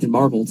in Captain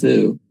Marvel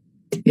too.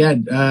 Yeah,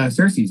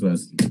 Cersei's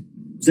was.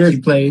 Cersei,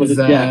 She plays.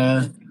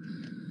 yeah.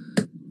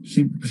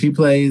 She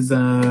plays.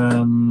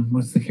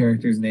 What's the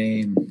character's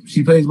name?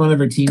 She plays one of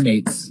her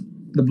teammates,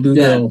 the blue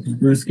girl,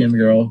 blue skin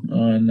girl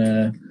on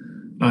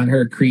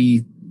her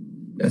Kree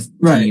team.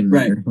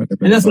 Right.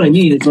 And that's what I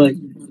mean. It's like,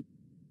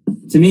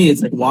 to me,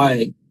 it's like,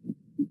 why?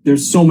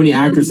 There's so many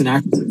actors and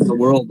actresses in the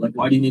world. Like,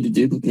 why do you need to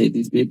duplicate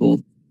these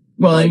people?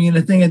 Well, I mean,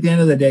 the thing at the end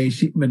of the day,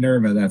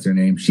 Minerva, that's her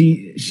name.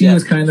 She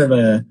was kind of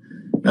a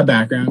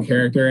background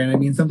character, and I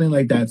mean, something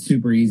like that's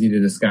super easy to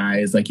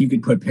disguise. Like, you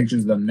could put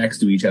pictures of them next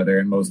to each other,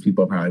 and most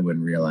people probably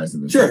wouldn't realize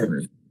that.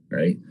 Sure,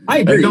 right? I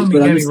agree. Like, don't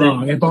get me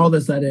wrong. If all of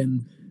a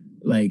sudden,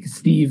 like,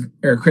 Steve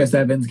or Chris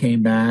Evans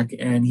came back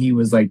and he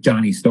was like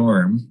Johnny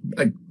Storm,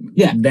 like,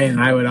 then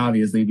I would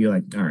obviously be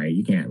like, all right,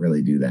 you can't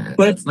really do that.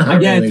 But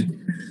again,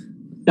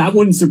 that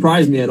wouldn't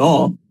surprise me at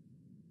all.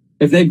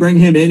 If they bring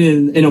him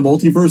in a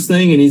multiverse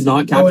thing and he's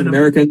not Captain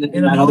America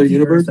in that other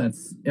universe,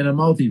 in a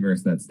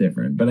multiverse that's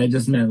different. But I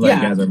just meant like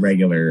as a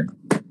regular.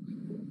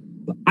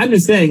 I'm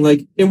just saying,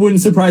 like, it wouldn't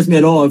surprise me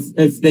at all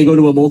if they go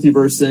to a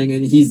multiverse thing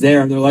and he's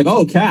there and they're like,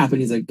 "Oh, Cap," and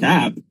he's like,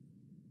 "Cap."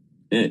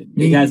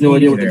 He has no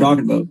idea what they're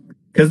talking about.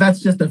 Because that's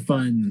just a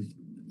fun,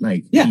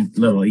 like,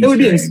 little Easter it would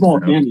be a egg, small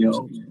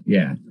cameo.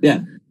 Yeah.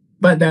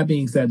 But that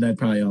being said, that'd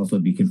probably also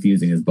be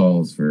confusing as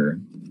balls for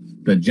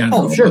the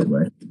general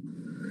public.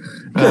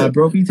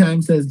 Brophy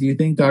Time says, do you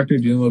think Doctor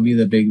Doom will be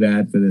the big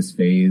bad for this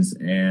phase?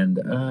 And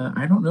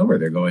I don't know where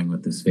they're going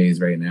with this phase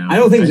right now. I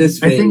don't think this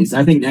phase.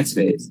 I think next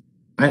phase.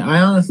 I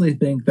honestly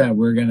think that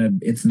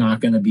it's not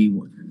going to be...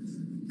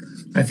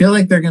 I feel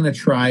like they're going to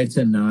try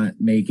to not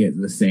make it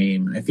the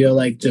same. I feel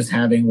like just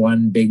having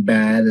one big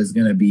bad is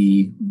going to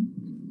be...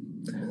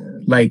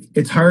 Like,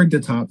 it's hard to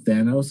top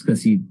Thanos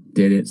because he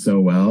did it so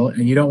well.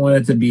 And you don't want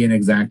it to be an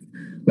exact...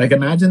 Like,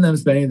 imagine them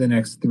spending the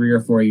next 3 or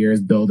 4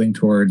 years building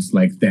towards,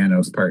 like,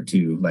 Thanos Part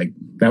 2. Like,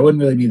 that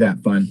wouldn't really be that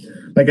fun.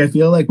 Like, I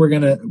feel like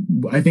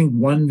I think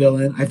one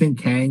villain, I think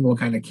Kang will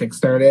kind of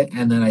kickstart it,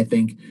 and then I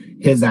think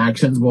his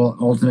actions will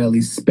ultimately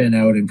spin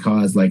out and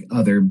cause, like,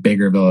 other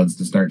bigger villains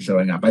to start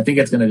showing up. I think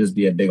it's going to just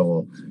be a big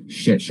old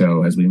shit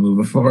show as we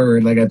move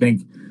forward. Like, I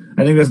think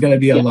there's going to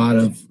be a lot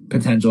of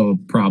potential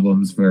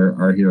problems for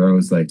our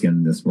heroes, like,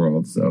 in this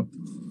world, so...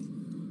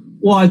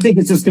 Well, I think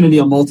it's just going to be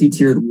a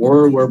multi-tiered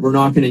war where we're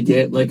not going to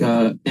get like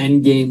a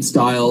Endgame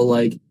style,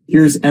 like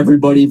here's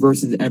everybody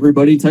versus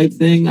everybody type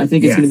thing. I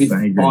think it's going to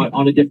be fought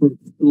on a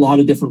lot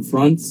of different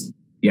fronts.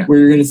 Yeah. Where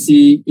you're going to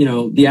see,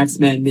 the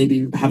X-Men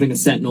maybe having a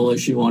Sentinel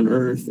issue on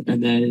Earth,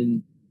 and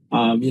then,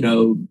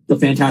 the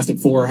Fantastic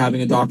Four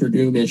having a Doctor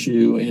Doom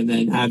issue, and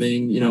then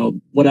having,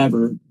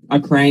 whatever, a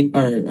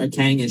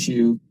Kang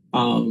issue,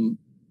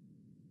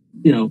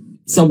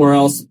 somewhere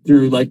else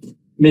through like,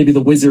 maybe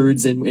the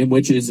wizards and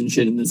witches and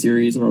shit in the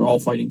series are all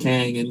fighting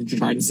Kang and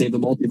trying to save the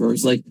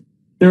multiverse. Like,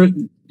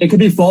 it could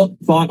be fought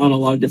on a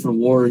lot of different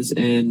wars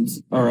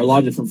or a lot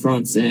of different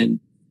fronts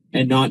and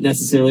not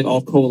necessarily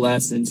all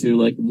coalesce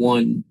into like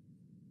one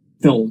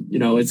film.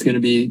 It's going to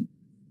be,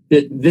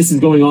 this is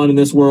going on in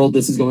this world.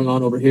 This is going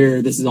on over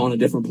here. This is on a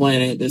different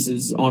planet. This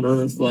is on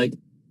Earth. Like,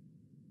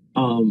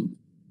 and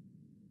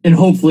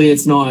hopefully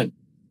it's not,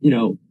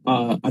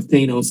 a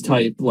Thanos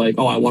type, like,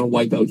 oh, I want to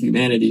wipe out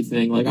humanity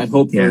thing. Like, I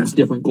hope there's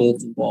different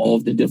goals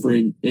involved and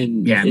different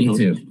me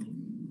too.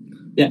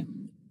 Yeah.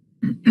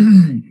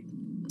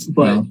 But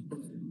well,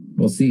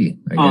 we'll see,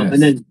 I guess.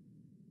 And then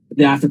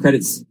the after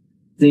credits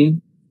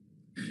scene.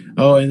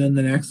 Oh, and then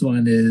the next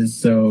one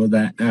is, so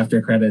that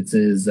after credits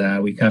is,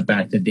 we cut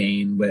back to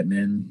Dane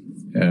Whitman,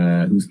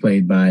 who's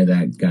played by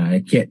that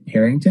guy, Kit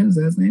Harington, is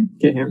that his name?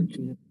 Kit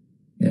Harington.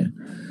 Yeah.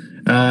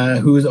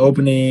 Who's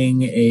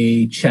opening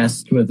a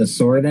chest with a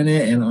sword in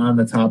it, and on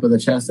the top of the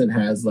chest it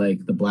has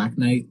like the Black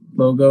Knight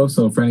logo.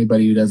 So for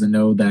anybody who doesn't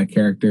know, that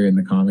character in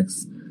the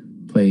comics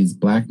plays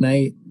Black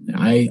Knight.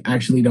 I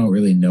actually don't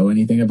really know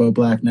anything about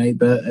Black Knight.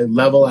 The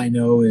level I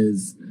know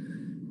is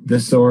the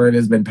sword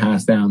has been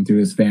passed down through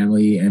his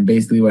family, and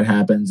basically what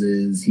happens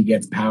is he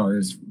gets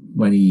powers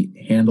when he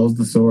handles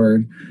the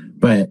sword,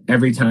 but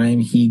every time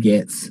he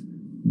gets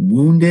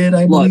wounded,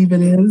 I believe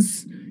it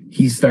is,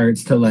 he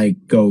starts to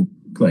like go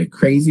like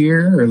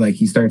crazier, or like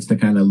he starts to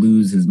kind of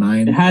lose his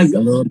mind a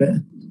little bit.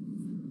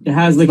 It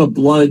has like a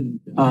blood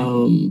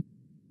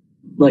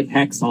like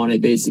hex on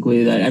it,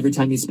 basically, that every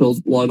time he spills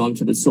blood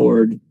onto the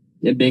sword,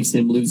 it makes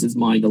him lose his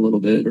mind a little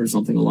bit or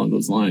something along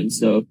those lines.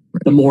 So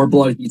the more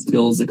blood he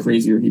spills, the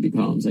crazier he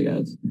becomes, I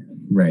guess.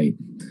 Right.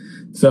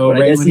 So but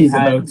right when he's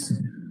about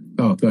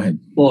oh, go ahead.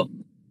 Well,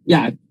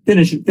 yeah,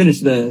 finish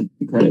the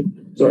credit.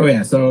 Sorry. Oh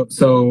yeah,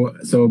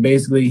 so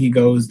basically he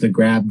goes to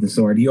grab the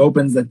sword. He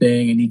opens the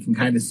thing and he can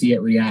kind of see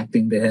it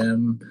reacting to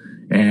him.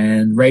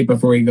 And right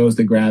before he goes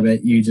to grab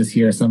it, you just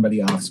hear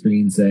somebody off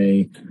screen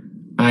say,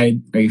 are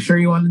you sure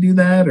you want to do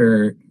that?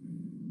 Or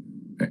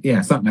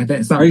Yeah, something. I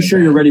think. Are you sure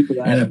you're ready for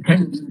that?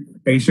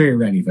 Are you sure you're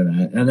ready for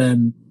that?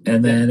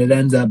 And then it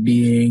ends up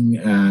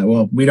being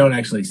well, we don't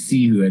actually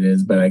see who it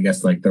is, but I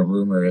guess like the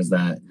rumor is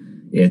that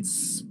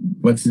it's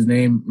what's his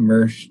name,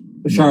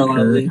 Mahershala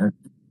Ali.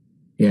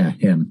 Yeah,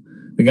 him,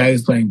 the guy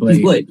who's playing Blade.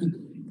 He's Blade.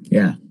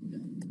 Yeah.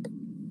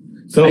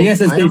 So I guess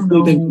that's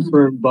basically been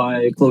confirmed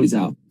by Chloe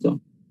Zhao. So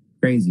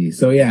crazy.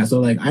 So yeah, so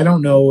like I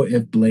don't know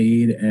if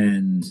Blade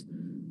and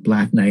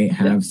Black Knight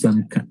have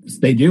some.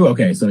 They do.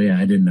 Okay, so yeah,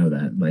 I didn't know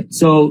that. Like,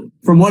 so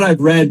from what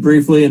I've read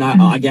briefly, and I'm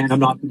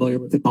not familiar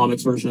with the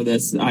comics version of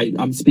this.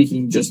 I'm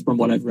speaking just from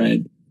what I've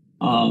read.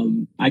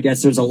 I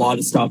guess there's a lot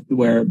of stuff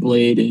where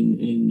Blade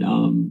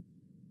and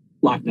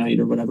Black Knight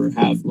or whatever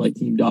have like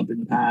teamed up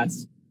in the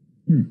past.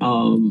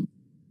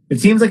 It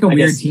seems like a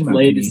weird team up.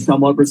 Blade is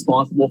somewhat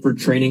responsible for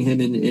training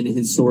him in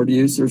his sword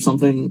use or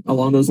something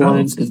along those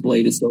lines, because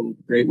Blade is so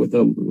great with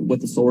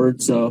the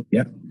sword. So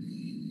yeah.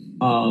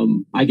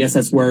 I guess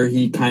that's where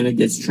he kind of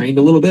gets trained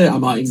a little bit.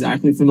 I'm not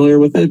exactly familiar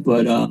with it,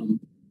 but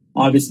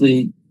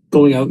obviously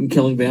going out and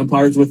killing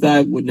vampires with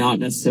that would not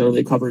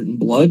necessarily cover it in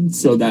blood.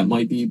 So that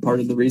might be part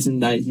of the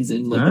reason that he's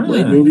in like the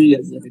Blade movie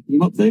as like a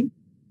team up thing.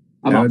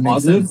 I'm not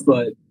positive,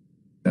 but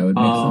that would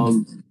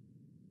make sense.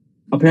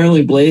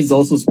 Apparently Blade's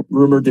also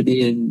rumored to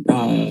be in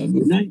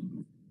Moon Knight.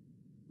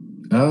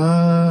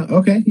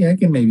 Okay, yeah, I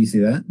can maybe see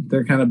that.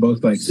 They're kind of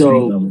both like street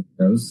level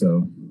shows,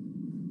 so.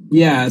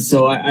 Yeah,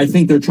 so I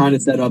think they're trying to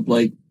set up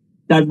like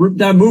that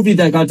movie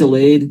that got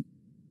delayed.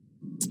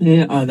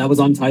 That was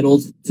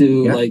untitled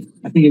to like,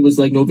 I think it was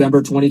like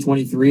November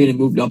 2023 and it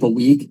moved up a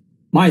week.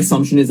 My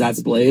assumption is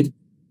that's Blade.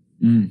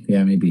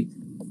 Yeah, maybe.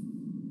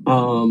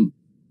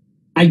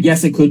 I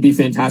guess it could be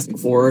Fantastic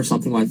Four or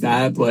something like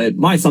that, but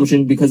my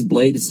assumption, because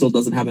Blade still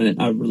doesn't have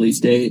a release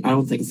date, I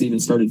don't think it's even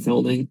started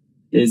filming,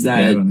 is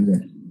that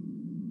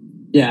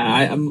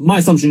my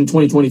assumption in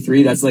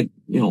 2023, that's like,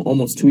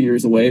 almost 2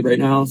 years away right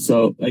now.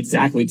 So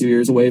exactly 2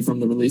 years away from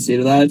the release date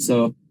of that.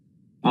 So,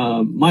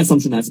 my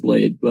assumption that's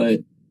Blade, but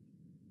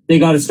they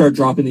got to start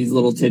dropping these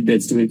little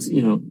tidbits to,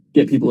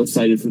 get people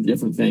excited for the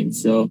different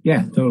things. So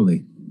yeah,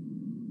 totally.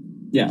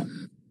 Yeah.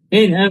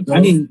 And I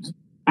mean,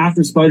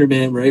 after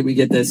Spider-Man, right, we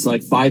get this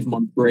like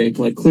 5-month break.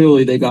 Like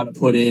clearly they got to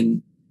put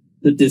in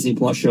the Disney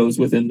Plus shows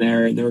within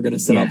there, and they were going to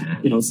set up,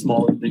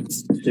 smaller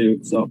things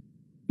too. So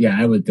yeah,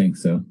 I would think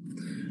so.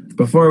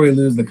 Before we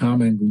lose the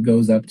comment, it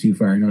goes up too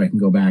far. I know I can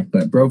go back,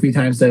 but Brophy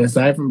Time said,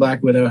 aside from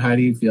Black Widow, how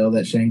do you feel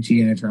that Shang-Chi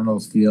and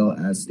Eternals feel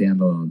as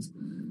standalones?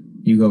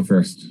 You go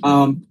first.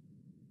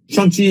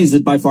 Shang-Chi is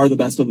by far the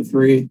best of the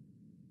three.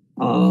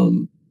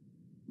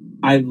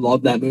 I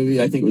love that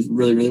movie. I think it was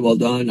really, really well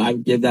done. I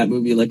would give that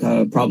movie like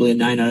probably a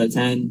 9 out of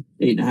 10,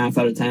 8.5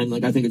 out of 10.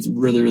 Like, I think it's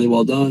really, really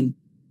well done.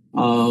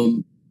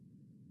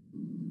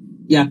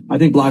 Yeah, I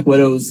think Black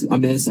Widow's a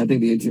miss. I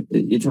think the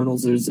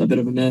Eternals is a bit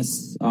of a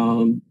miss.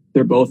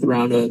 They're both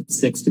around a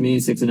 6 to me,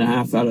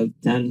 6.5 out of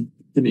 10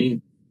 to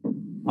me.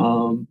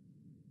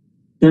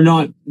 They're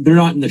not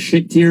in the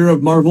shit tier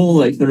of Marvel.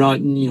 Like, they're not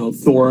in,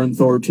 Thor and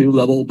Thor 2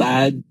 level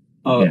bad,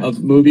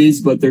 of movies,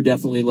 but they're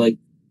definitely like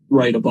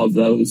right above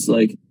those.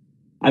 Like,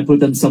 I put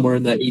them somewhere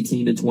in the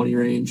 18 to 20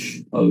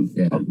 range of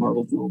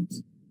Marvel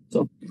films.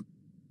 So.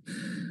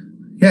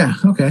 Yeah,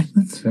 okay.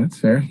 That's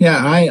fair. Yeah,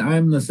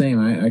 I'm the same.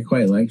 I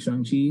quite like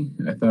Shang-Chi.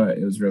 I thought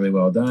it was really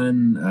well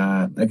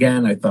done.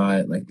 Again, I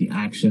thought like the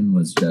action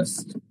was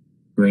just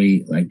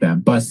great. Like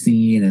that bus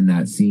scene and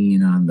that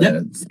scene on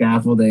the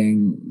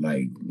scaffolding,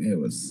 like it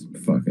was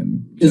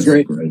fucking just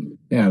great.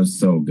 Yeah, it was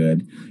so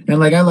good. And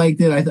like I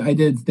liked it. I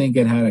did think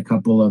it had a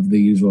couple of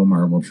the usual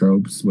Marvel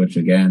tropes, which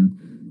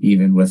again,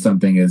 even with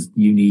something as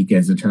unique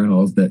as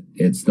Eternals, that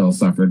it still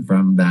suffered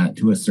from that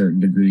to a certain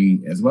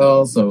degree as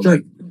well. So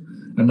like,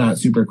 I'm not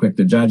super quick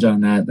to judge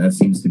on that. That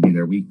seems to be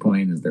their weak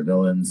point, is their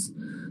villains.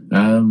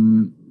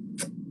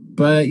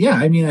 But yeah,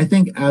 I mean, I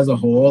think as a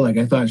whole, like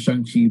I thought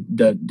Shang-Chi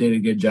did a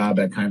good job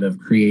at kind of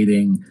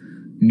creating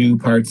new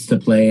parts to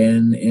play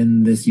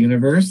in this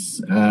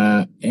universe.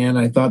 And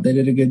I thought they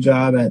did a good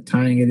job at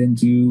tying it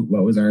into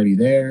what was already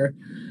there.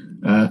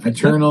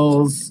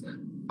 Eternals,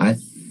 I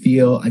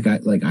feel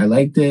like I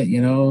liked it,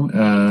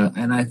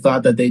 and I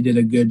thought that they did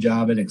a good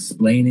job at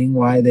explaining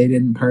why they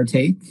didn't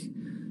partake.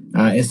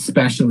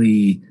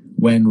 Especially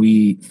when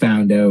we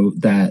found out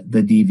that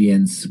the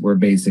Deviants were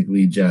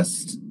basically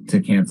just to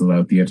cancel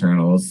out the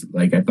Eternals.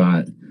 Like, I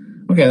thought,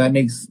 okay, that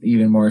makes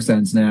even more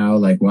sense now,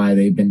 like why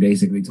they've been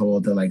basically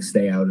told to like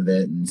stay out of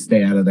it and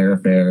stay out of their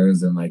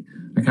affairs. And like,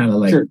 it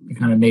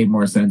kind of made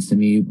more sense to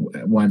me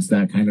once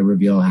that kind of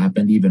reveal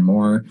happened even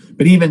more.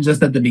 But even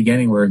just at the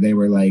beginning where they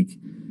were like,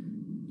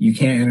 you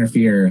can't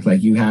interfere,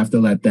 like you have to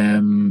let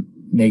them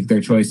make their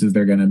choices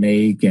they're going to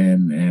make.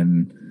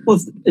 And well,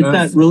 it's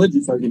that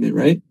religious argument,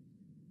 right?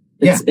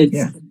 Yeah.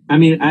 I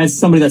mean, as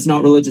somebody that's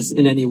not religious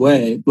in any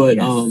way, but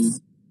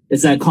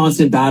it's that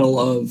constant battle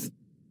of,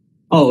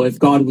 if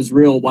God was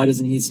real, why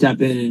doesn't he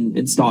step in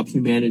and stop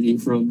humanity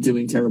from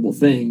doing terrible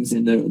things?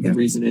 And the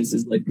reason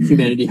is like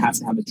humanity has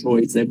to have a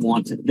choice. They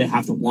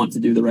have to want to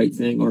do the right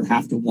thing, or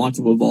have to want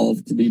to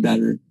evolve to be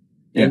better.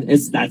 And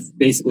that's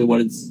basically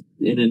what it's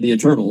in the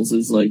Eternals,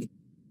 is like,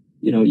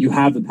 you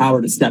have the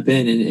power to step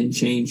in and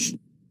change,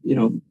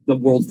 the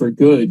world for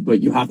good,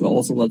 but you have to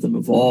also let them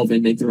evolve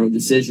and make their own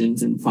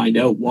decisions and find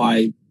out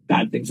why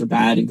bad things are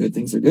bad and good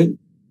things are good.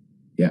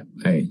 Yeah,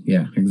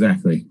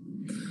 exactly.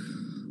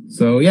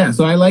 So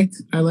I liked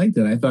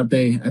it.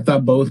 I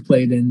thought both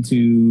played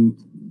into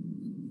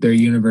their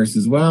universe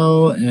as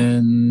well,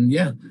 and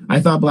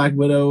I thought Black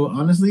Widow.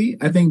 Honestly,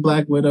 I think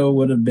Black Widow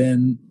would have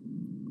been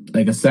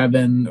like a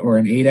 7 or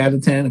an 8 out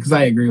of 10. Because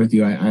I agree with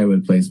you. I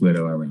would place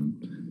Widow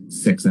around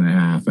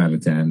 6.5 out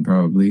of 10,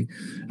 probably.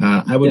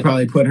 I would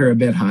probably put her a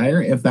bit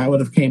higher if that would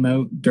have came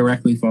out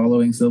directly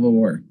following Civil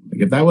War.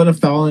 Like if that would have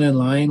fallen in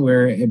line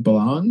where it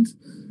belonged,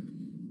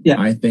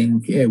 I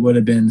think it would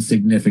have been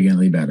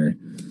significantly better.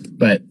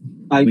 But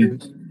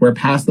we're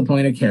past the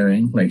point of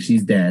caring. Like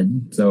she's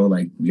dead, so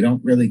like we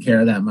don't really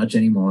care that much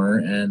anymore.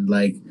 And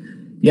like,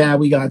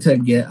 we got to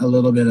get a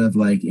little bit of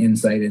like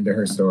insight into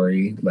her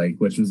story, like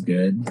which was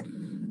good.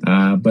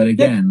 But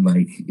again,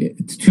 like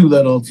it's too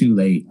little, too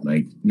late.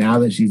 Like now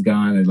that she's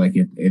gone,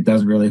 it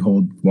doesn't really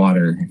hold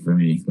water for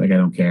me. Like I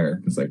don't care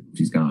because like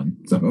she's gone.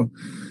 So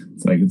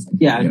it's like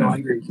I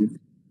agree with you.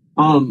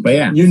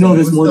 But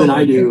this more than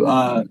I do.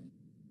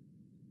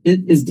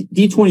 Is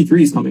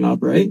D23 is coming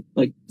up, right?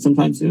 Like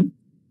sometime soon.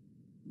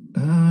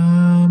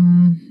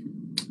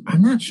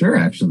 I'm not sure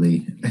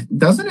actually.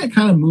 Doesn't it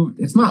kind of move?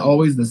 It's not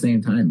always the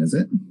same time, is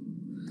it?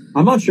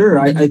 I'm not sure.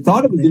 I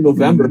thought it was in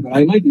November, but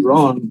I might be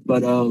wrong.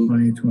 But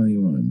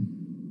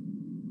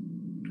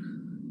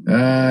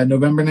 2021,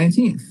 November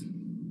 19th.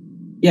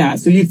 Yeah,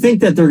 so you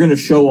think that they're going to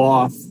show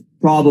off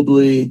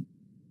probably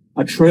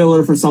a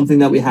trailer for something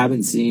that we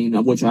haven't seen,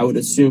 which I would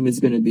assume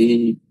is going to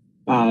be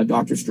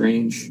Doctor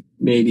Strange.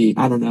 Maybe,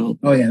 I don't know.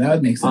 Oh yeah, that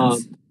would make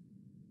sense.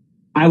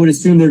 I would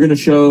assume they're going to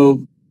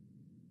show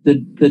the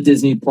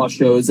Disney Plus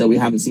shows that we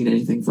haven't seen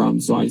anything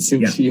from. So I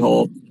assume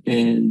She-Hulk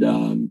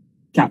and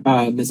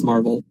Miss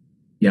Marvel.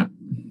 Yeah.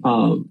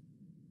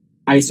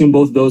 I assume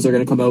both of those are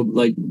going to come out,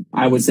 like,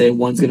 I would say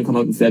one's going to come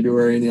out in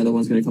February and the other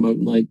one's going to come out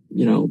in, like,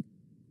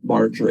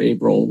 March or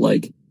April,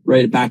 like,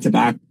 right back to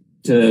back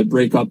to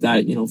break up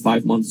that,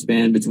 5-month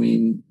span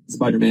between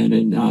Spider-Man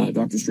and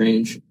Doctor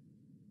Strange.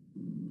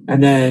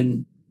 And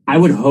then I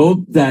would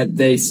hope that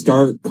they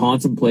start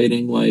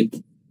contemplating, like,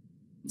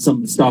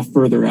 some stuff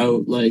further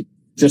out, like,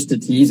 just to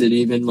tease it,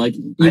 even, like,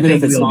 even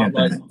if it's not,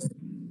 like,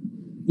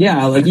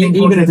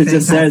 even if it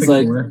just says,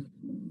 like,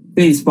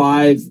 Phase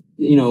 5,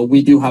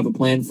 we do have a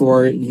plan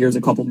for it, and here's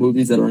a couple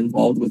movies that are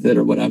involved with it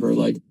or whatever.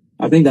 Like,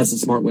 I think that's a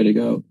smart way to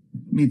go.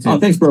 Me too.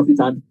 Thanks, Brophy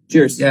time.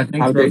 Cheers. Yeah,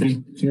 thanks,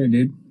 Brophy. Sure,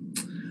 dude.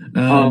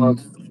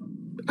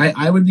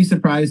 I would be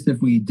surprised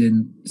if we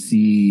didn't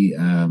see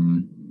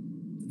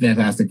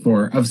Fantastic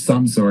Four of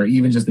some sort,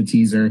 even just a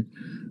teaser,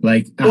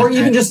 like, or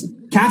even just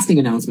casting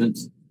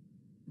announcements.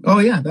 Oh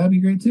yeah, that'd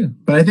be great too.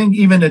 But I think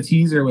even a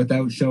teaser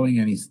without showing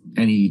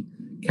any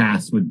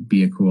cast would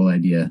be a cool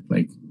idea.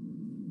 Like,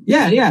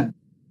 yeah.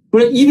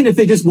 But even if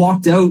they just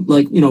walked out,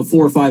 like, 4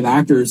 or 5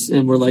 actors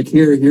and we're like,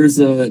 here's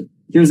a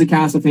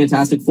cast of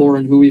Fantastic Four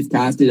and who we've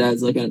casted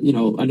as, like,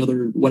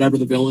 another, whatever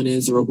the villain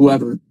is or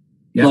whoever.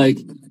 Yep. Like,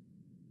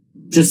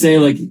 just say,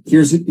 like,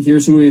 here's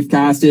who we've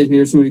casted,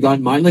 here's who we got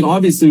in mind. Like,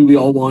 obviously we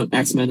all want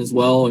X-Men as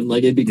well. And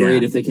like, it'd be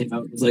great if they came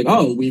out and was like,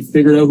 oh, we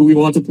figured out who we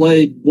want to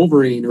play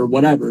Wolverine or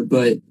whatever.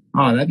 But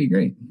that'd be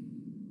great.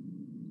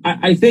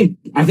 I think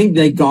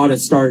they gotta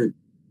start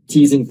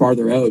teasing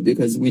farther out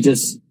because we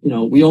just,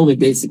 we only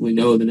basically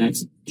know the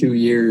next 2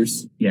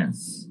 years.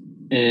 Yes.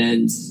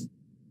 And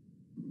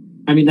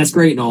I mean, that's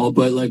great and all,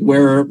 but like,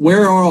 where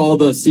are all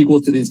the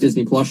sequels to these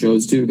Disney Plus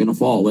shows too going to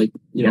fall? Like,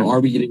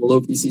 are we getting a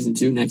Loki season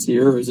 2 next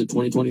year or is it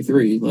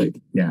 2023? Like,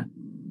 yeah.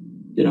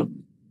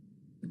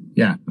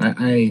 Yeah.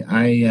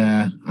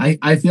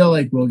 I feel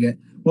like we'll get,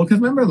 because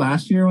remember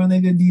last year when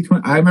they did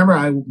D20, I remember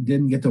I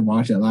didn't get to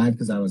watch it live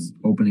because I was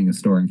opening a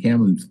store in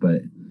Kamloops,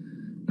 but,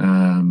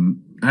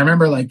 I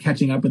remember like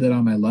catching up with it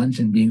on my lunch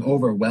and being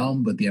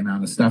overwhelmed with the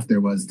amount of stuff there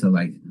was to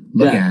like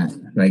look at.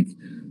 Like,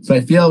 so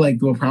I feel like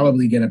we'll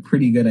probably get a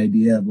pretty good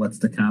idea of what's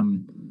to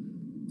come.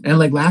 And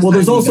like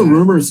there's also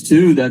rumors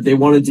too that they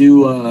want to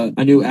do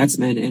a new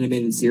X-Men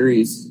animated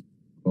series.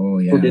 Oh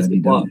yeah, for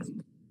Disney Plus.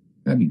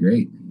 That'd be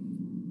great.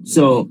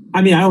 So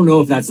I mean, I don't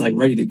know if that's like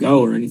ready to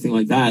go or anything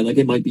like that. Like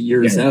it might be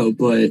years out,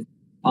 but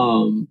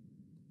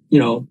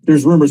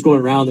there's rumors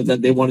going around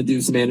that they want to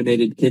do some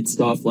animated kid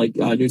stuff, like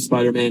a new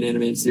Spider-Man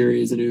animated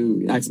series, a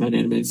new X-Men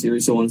animated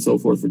series, so on and so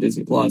forth for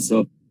Disney Plus.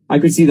 So I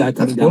could see that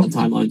coming down the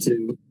timeline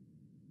too.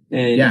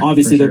 And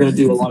obviously they're going to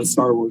do a lot of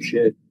Star Wars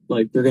shit.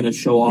 Like they're going to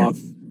show off,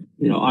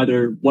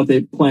 either what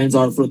their plans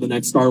are for the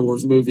next Star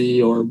Wars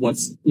movie or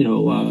what's,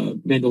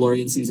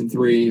 Mandalorian season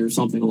 3 or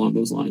something along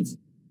those lines.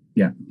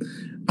 Yeah.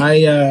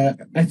 I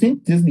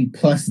think Disney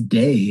Plus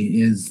Day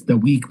is the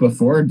week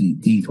before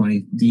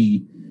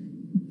D20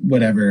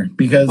 whatever,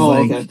 because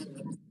I think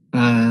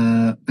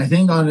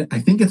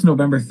it's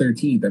November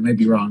 13th. I might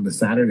be wrong, the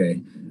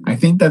Saturday. I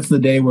think that's the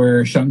day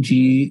where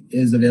Shang-Chi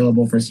is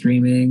available for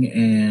streaming,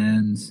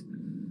 and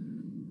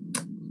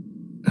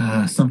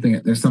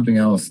there's something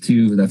else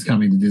too that's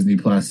coming to Disney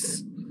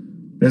Plus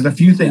There's a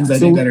few things Yeah, I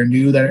think that are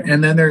new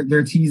and then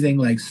they're teasing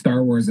like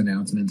Star Wars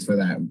announcements for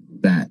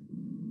that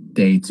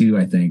day too,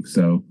 I think.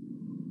 So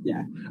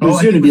yeah. Oh,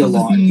 I think going to be we're a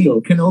supposed lot. to see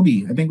So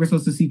Kenobi. I think we're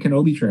supposed to see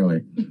Kenobi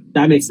trailer.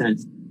 that makes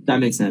sense.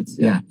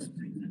 Yeah.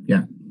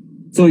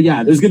 So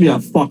yeah, there's going to be a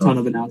fuck ton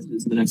of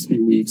announcements in the next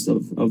few weeks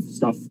of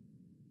stuff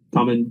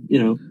coming,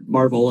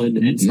 Marvel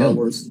and Star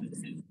Wars.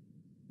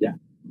 Yeah.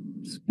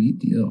 Sweet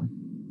deal.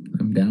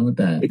 I'm down with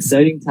that.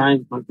 Exciting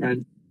times, my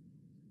friend.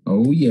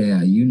 Oh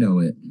yeah, you know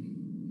it.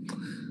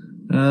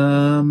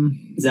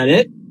 Is that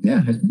it?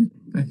 Yeah,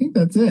 I think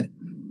that's it.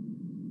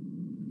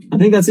 I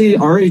think that's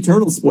our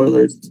Eternal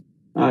spoilers.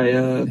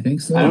 I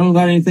think so. I don't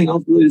got anything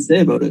else really to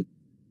say about it.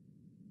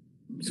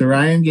 So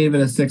Ryan gave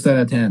it a 6 out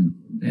of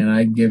 10, and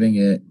I'm giving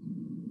it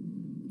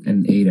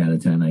an 8 out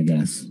of 10, I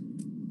guess.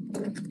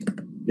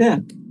 Yeah.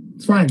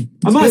 It's fine.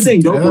 I'm not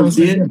saying don't go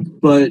see it,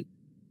 but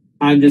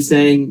I'm just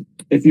saying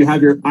if you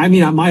have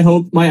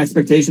my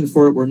expectations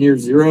for it were near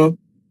zero,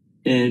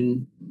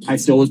 and I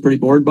still was pretty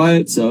bored by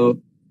it.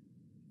 So,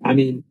 I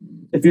mean,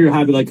 if you're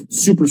having like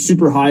super,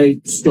 super high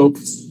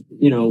stoked,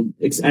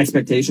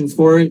 expectations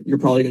for it, you're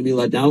probably going to be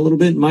let down a little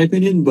bit, in my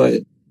opinion.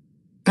 But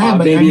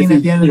maybe if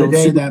at the end of the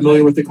day, super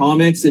familiar with the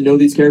comics and know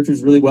these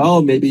characters really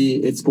well, maybe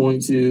it's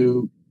going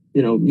to,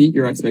 meet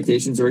your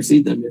expectations or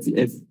exceed them. If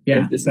this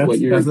is what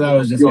that's what I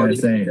was just going to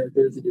say.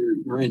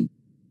 You're in.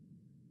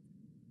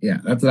 Yeah,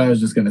 that's what I was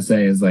just going to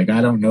say is like,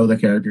 I don't know the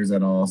characters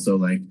at all. So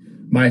like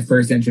my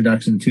first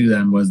introduction to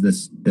them was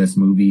this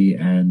movie.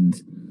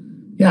 And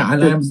yeah,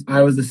 and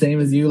I was the same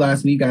as you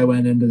last week. I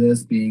went into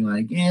this being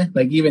like,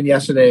 like even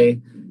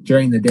yesterday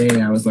during the day,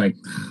 I was like,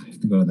 I have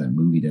to go to that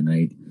movie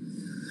tonight.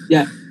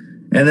 Yeah.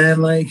 And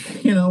then like,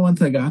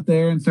 once I got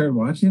there and started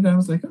watching it, I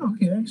was like, oh,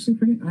 okay,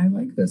 actually I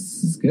like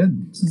this. This is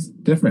good. This is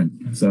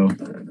different. So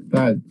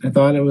I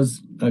thought it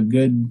was a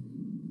good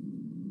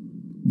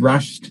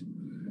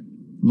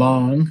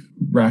long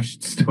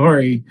rushed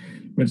story,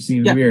 which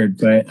seems weird,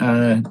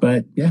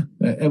 but yeah,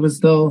 it was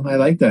still, I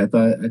liked it. I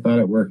thought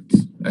it worked.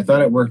 I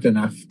thought it worked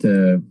enough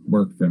to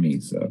work for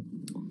me. So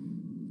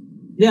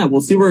yeah,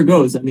 we'll see where it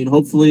goes. I mean,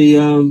 hopefully,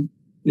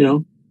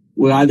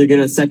 we'll either get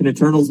a second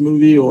Eternals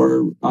movie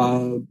or,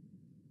 or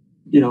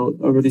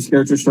these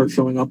characters start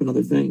showing up in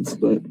other things.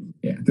 But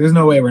yeah, there's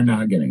no way we're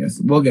not getting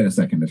we'll get a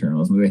second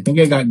Eternals movie. I think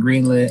it got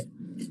greenlit.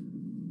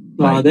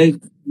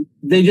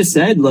 They just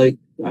said, like,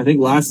 I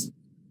think last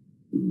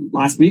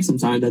week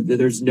sometime that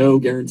there's no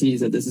guarantees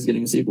that this is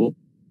getting a sequel.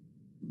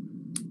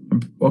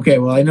 Okay,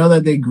 well, I know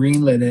that they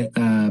greenlit it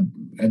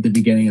at the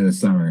beginning of the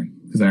summer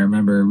because I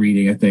remember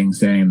reading a thing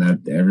saying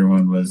that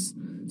everyone was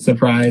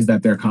surprised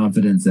at their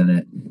confidence in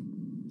it.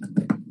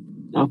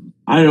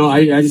 I don't know.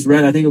 I just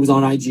read. I think it was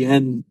on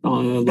IGN.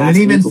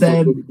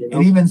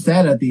 It even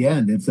said at the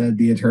end. It said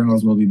the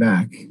Eternals will be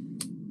back.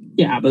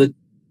 Yeah, but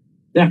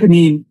that could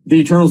mean the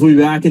Eternals will be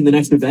back in the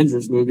next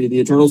Avengers movie. The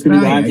Eternals could be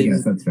back. I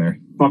guess that's fair.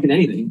 Fucking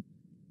anything.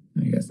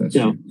 I guess that's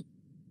true.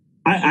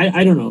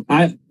 I don't know.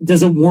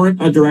 Does it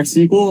warrant a direct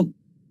sequel?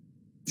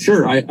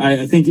 Sure.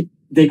 I think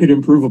they could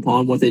improve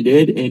upon what they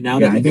did, and now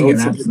that they know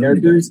some of the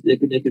characters, they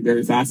could make it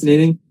very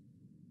fascinating.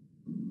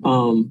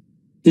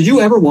 Did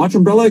you ever watch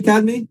Umbrella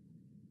Academy?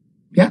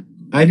 Yeah,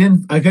 I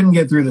couldn't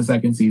get through the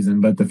second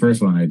season, but the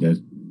first one I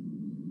did.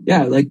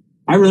 Yeah,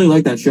 I really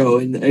like that show,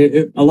 and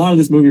a lot of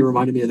this movie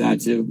reminded me of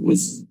that too.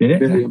 Did it?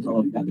 Very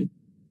Umbrella Academy.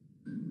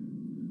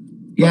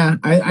 Yeah,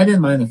 I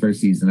didn't mind the first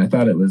season. I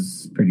thought it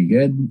was pretty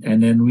good,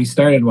 and then we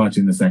started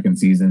watching the second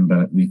season,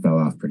 but we fell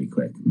off pretty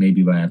quick.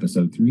 Maybe by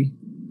episode 3,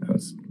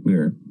 we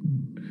were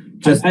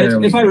just.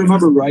 If I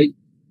remember right,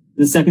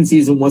 the second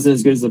season wasn't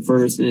as good as the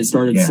first, and it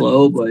started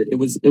slow, but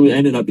it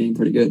ended up being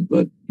pretty good.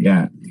 But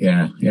yeah.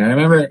 I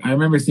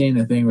remember seeing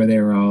the thing where they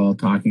were all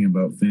talking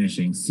about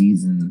finishing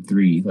season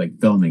 3, like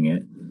filming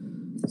it.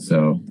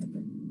 So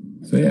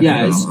yeah.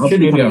 Yeah, I'll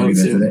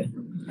revisit it.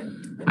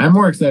 I'm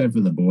more excited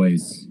for The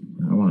Boys.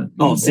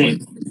 Same.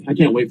 I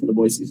can't wait for The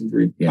Boys season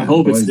 3. Yeah, I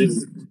hope it's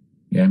soon.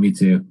 Yeah, me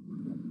too.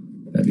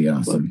 That'd be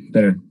awesome.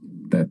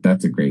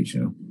 That's a great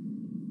show.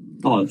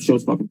 Oh, the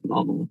show's fucking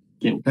phenomenal.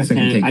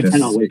 I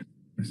cannot wait.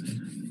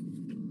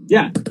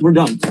 Yeah, we're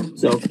done.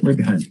 So we're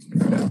done.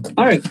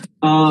 All right.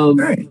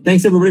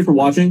 Thanks everybody for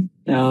watching.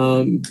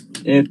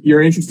 If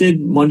you're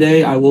interested,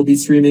 Monday I will be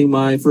streaming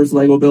my first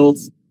Lego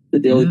builds, the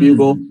Daily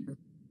Bugle.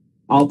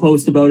 I'll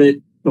post about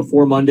it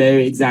before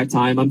Monday, exact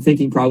time. I'm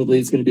thinking probably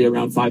it's going to be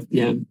around 5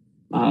 p.m.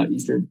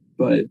 Eastern,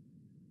 but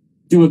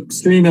do a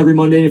stream every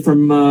Monday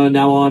from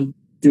now on,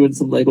 doing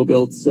some Lego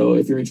builds. So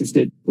if you're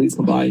interested, please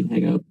come by and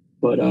hang out.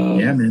 But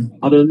yeah, man.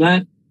 Other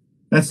than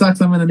that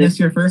sucks. I'm going to miss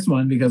your first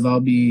one because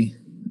I'll be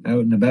out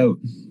and about.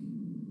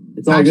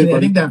 It's all good, buddy. I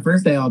think that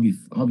first day I'll be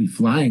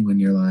flying when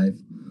you're live.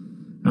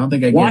 I don't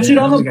think I watch it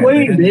on the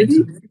plane,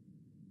 baby.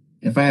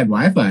 If I had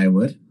Wi-Fi, I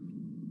would.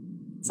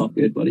 It's all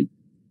good, buddy.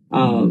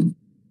 I'm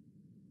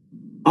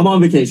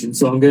on vacation,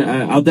 so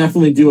I'll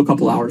definitely do a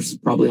couple hours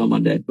probably on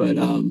Monday, but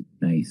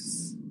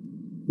nice.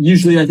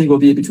 Usually I think we'll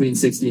be between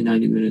 60 and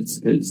 90 minutes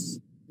because,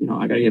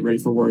 I got to get ready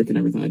for work and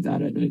everything like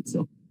that at night.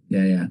 So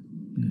yeah.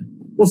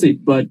 We'll see.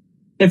 But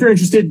if you're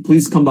interested,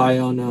 please come by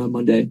on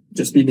Monday.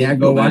 Just be me. Yeah,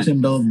 go watch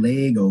him build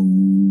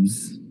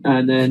Legos.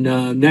 And then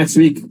next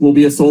week will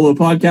be a solo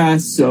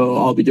podcast, so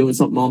I'll be doing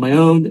something on my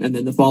own. And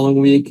then the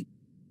following week,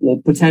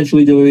 we'll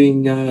potentially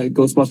doing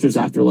Ghostbusters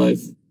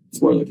Afterlife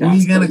spoiler cast. Who are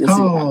you gonna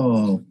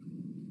call?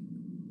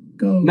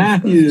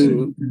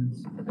 Matthew.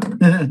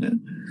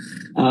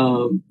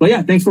 But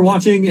yeah, thanks for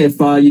watching. If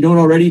you don't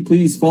already,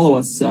 please follow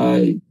us.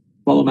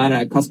 Follow Matt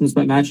at Customs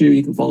by Matthew.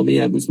 You can follow me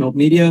at Moose Milk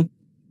Media.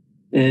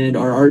 And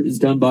our art is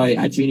done by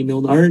at Genie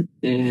Milne Art.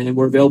 And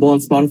we're available on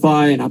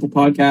Spotify and Apple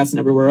Podcasts and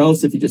everywhere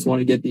else. If you just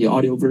want to get the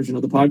audio version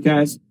of the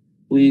podcast,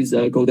 please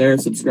go there,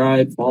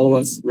 subscribe, follow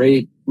us,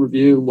 rate,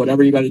 review,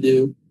 whatever you got to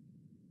do.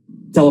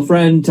 Tell a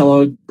friend,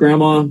 tell a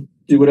grandma,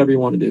 do whatever you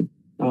want to do.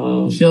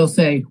 She'll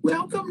say,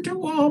 "Welcome to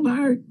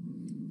Walmart."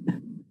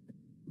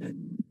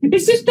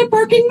 Is this the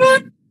parking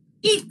lot?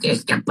 It's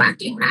just a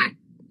parking lot.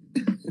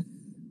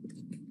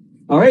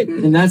 All right,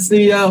 and that's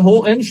the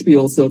whole end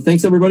spiel. So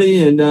thanks,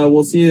 everybody, and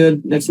we'll see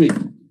you next week.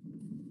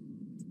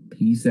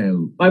 Peace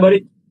out. Bye,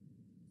 buddy.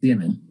 See you,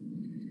 man.